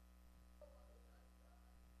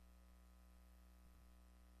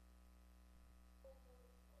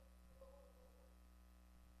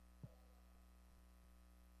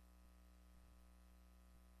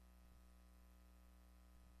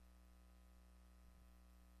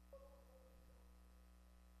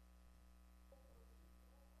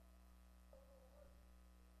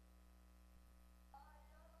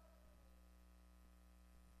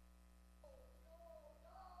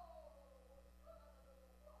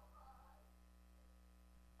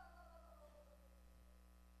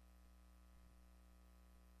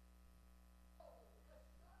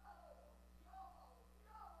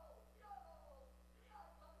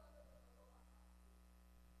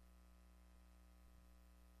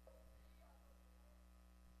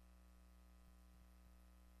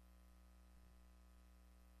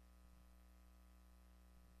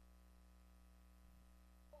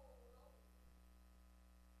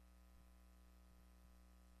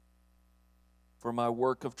 For my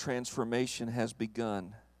work of transformation has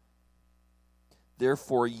begun.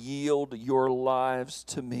 Therefore, yield your lives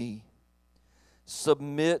to me.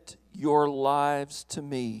 Submit your lives to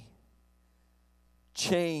me.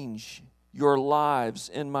 Change your lives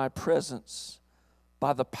in my presence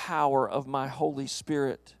by the power of my Holy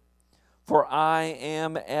Spirit. For I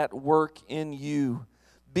am at work in you.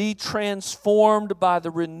 Be transformed by the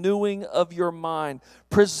renewing of your mind.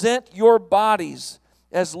 Present your bodies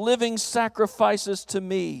as living sacrifices to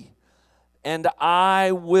me, and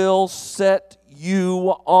I will set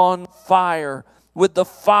you on fire with the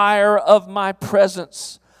fire of my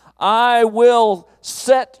presence. I will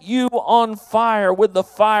set you on fire with the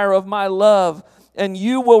fire of my love, and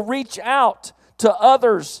you will reach out to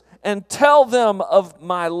others and tell them of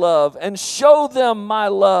my love and show them my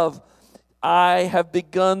love. I have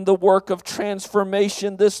begun the work of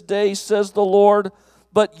transformation this day, says the Lord,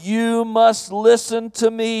 but you must listen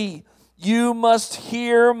to me. You must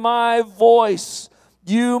hear my voice.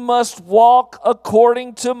 You must walk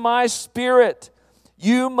according to my Spirit.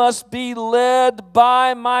 You must be led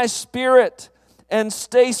by my Spirit and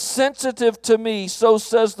stay sensitive to me, so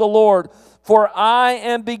says the Lord. For I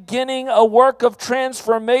am beginning a work of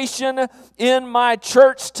transformation in my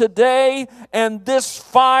church today, and this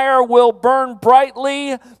fire will burn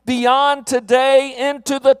brightly beyond today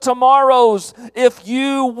into the tomorrows, if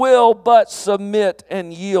you will but submit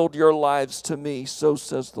and yield your lives to me, so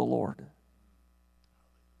says the Lord.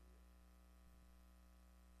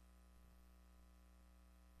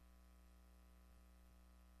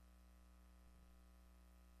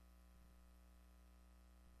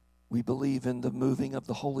 We believe in the moving of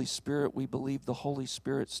the Holy Spirit. We believe the Holy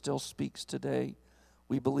Spirit still speaks today.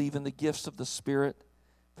 We believe in the gifts of the Spirit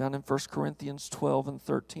found in 1 Corinthians 12 and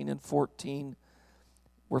 13 and 14.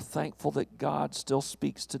 We're thankful that God still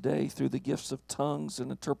speaks today through the gifts of tongues and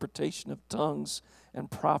interpretation of tongues and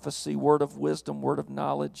prophecy, word of wisdom, word of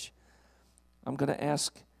knowledge. I'm going to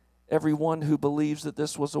ask everyone who believes that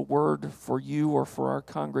this was a word for you or for our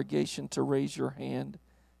congregation to raise your hand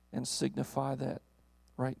and signify that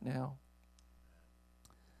right now.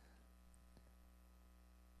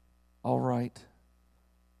 All right.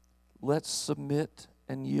 Let's submit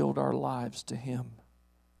and yield our lives to Him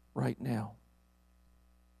right now.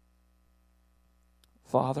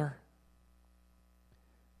 Father,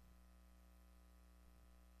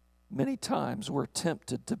 many times we're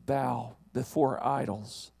tempted to bow before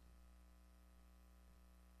idols.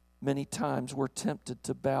 Many times we're tempted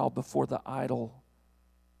to bow before the idol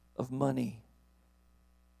of money,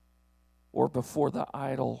 or before the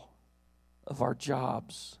idol of our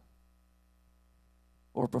jobs,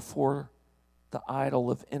 or before the idol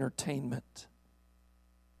of entertainment.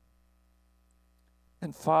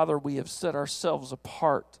 And Father, we have set ourselves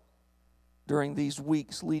apart during these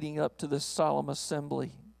weeks leading up to this solemn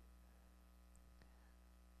assembly.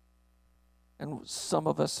 And some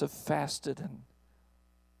of us have fasted and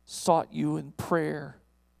sought you in prayer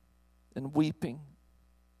and weeping.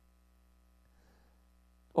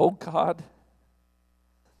 Oh God,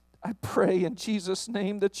 I pray in Jesus'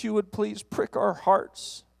 name that you would please prick our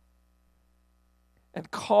hearts and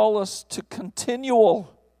call us to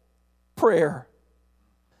continual prayer,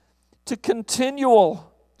 to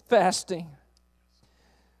continual fasting.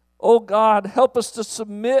 Oh God, help us to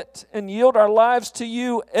submit and yield our lives to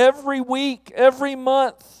you every week, every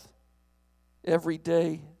month, every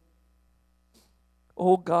day.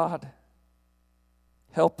 Oh God,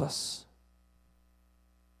 help us.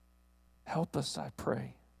 Help us, I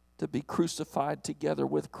pray, to be crucified together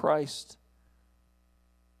with Christ,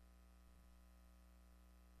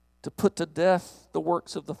 to put to death the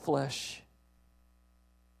works of the flesh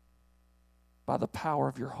by the power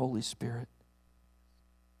of your Holy Spirit.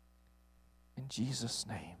 In Jesus'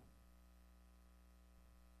 name.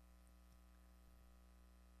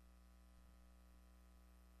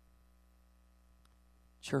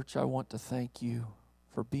 Church, I want to thank you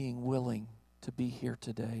for being willing to be here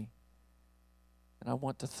today. And I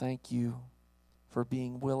want to thank you for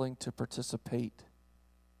being willing to participate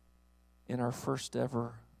in our first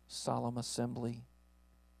ever solemn assembly.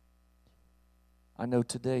 I know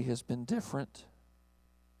today has been different,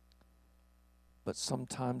 but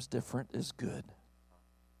sometimes different is good.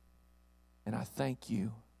 And I thank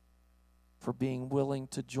you for being willing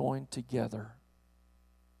to join together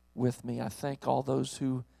with me. I thank all those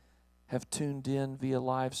who have tuned in via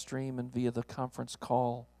live stream and via the conference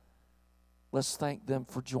call. Let's thank them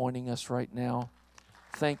for joining us right now.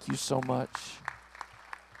 Thank you so much.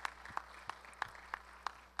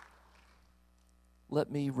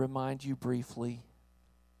 Let me remind you briefly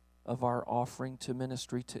of our offering to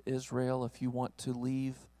ministry to Israel. If you want to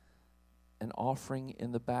leave an offering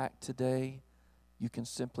in the back today, you can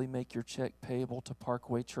simply make your check payable to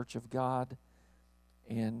Parkway Church of God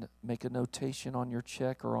and make a notation on your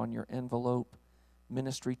check or on your envelope,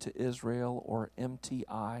 Ministry to Israel or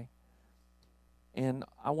MTI. And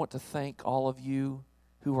I want to thank all of you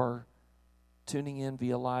who are tuning in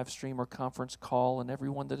via live stream or conference call and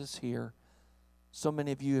everyone that is here. So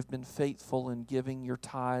many of you have been faithful in giving your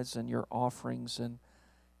tithes and your offerings, and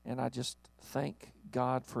And I just thank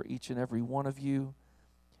God for each and every one of you.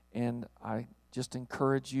 And I just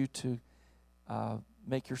encourage you to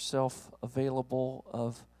make yourself available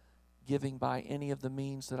of giving by any of the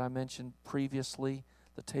means that I mentioned previously,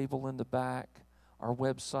 the table in the back, our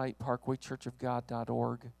website,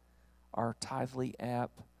 parkwaychurchofgod.org, our Tithely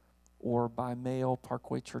app, or by mail,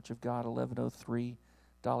 Parkway Church of God, 1103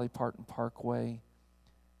 Dolly Parton Parkway,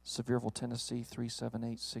 Sevierville, Tennessee,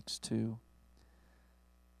 37862.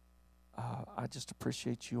 I just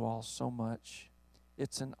appreciate you all so much.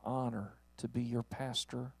 It's an honor to be your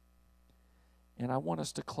pastor. And I want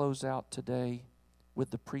us to close out today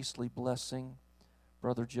with the priestly blessing.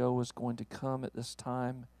 Brother Joe is going to come at this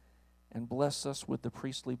time and bless us with the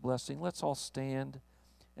priestly blessing. Let's all stand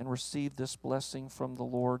and receive this blessing from the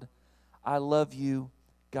Lord. I love you.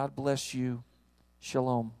 God bless you.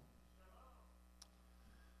 Shalom.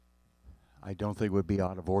 I don't think it would be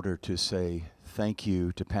out of order to say thank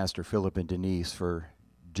you to Pastor Philip and Denise for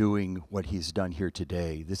doing what he's done here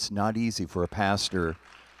today. It's not easy for a pastor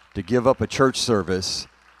to give up a church service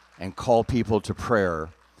and call people to prayer,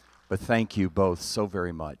 but thank you both so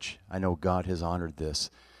very much. I know God has honored this.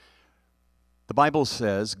 The Bible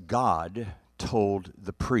says God told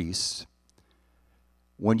the priests,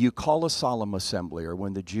 when you call a solemn assembly, or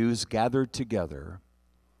when the Jews gathered together,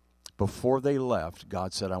 before they left,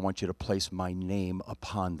 God said, I want you to place my name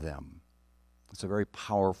upon them. It's a very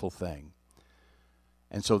powerful thing.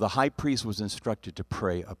 And so the high priest was instructed to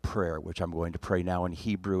pray a prayer, which I'm going to pray now in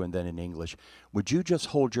Hebrew and then in English. Would you just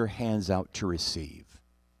hold your hands out to receive?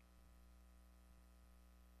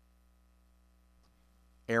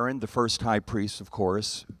 Aaron, the first high priest, of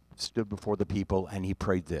course, stood before the people and he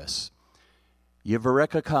prayed this.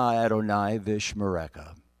 Yivarekaka Adonai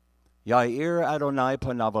vishmereka. Yair Adonai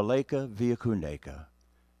panavaleka viakuneka.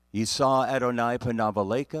 Yisa Adonai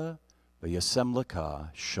panavaleka v'yasemleka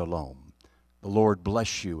shalom. The Lord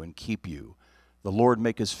bless you and keep you. The Lord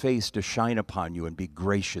make his face to shine upon you and be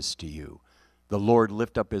gracious to you. The Lord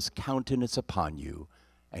lift up his countenance upon you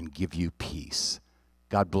and give you peace.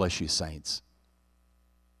 God bless you, saints.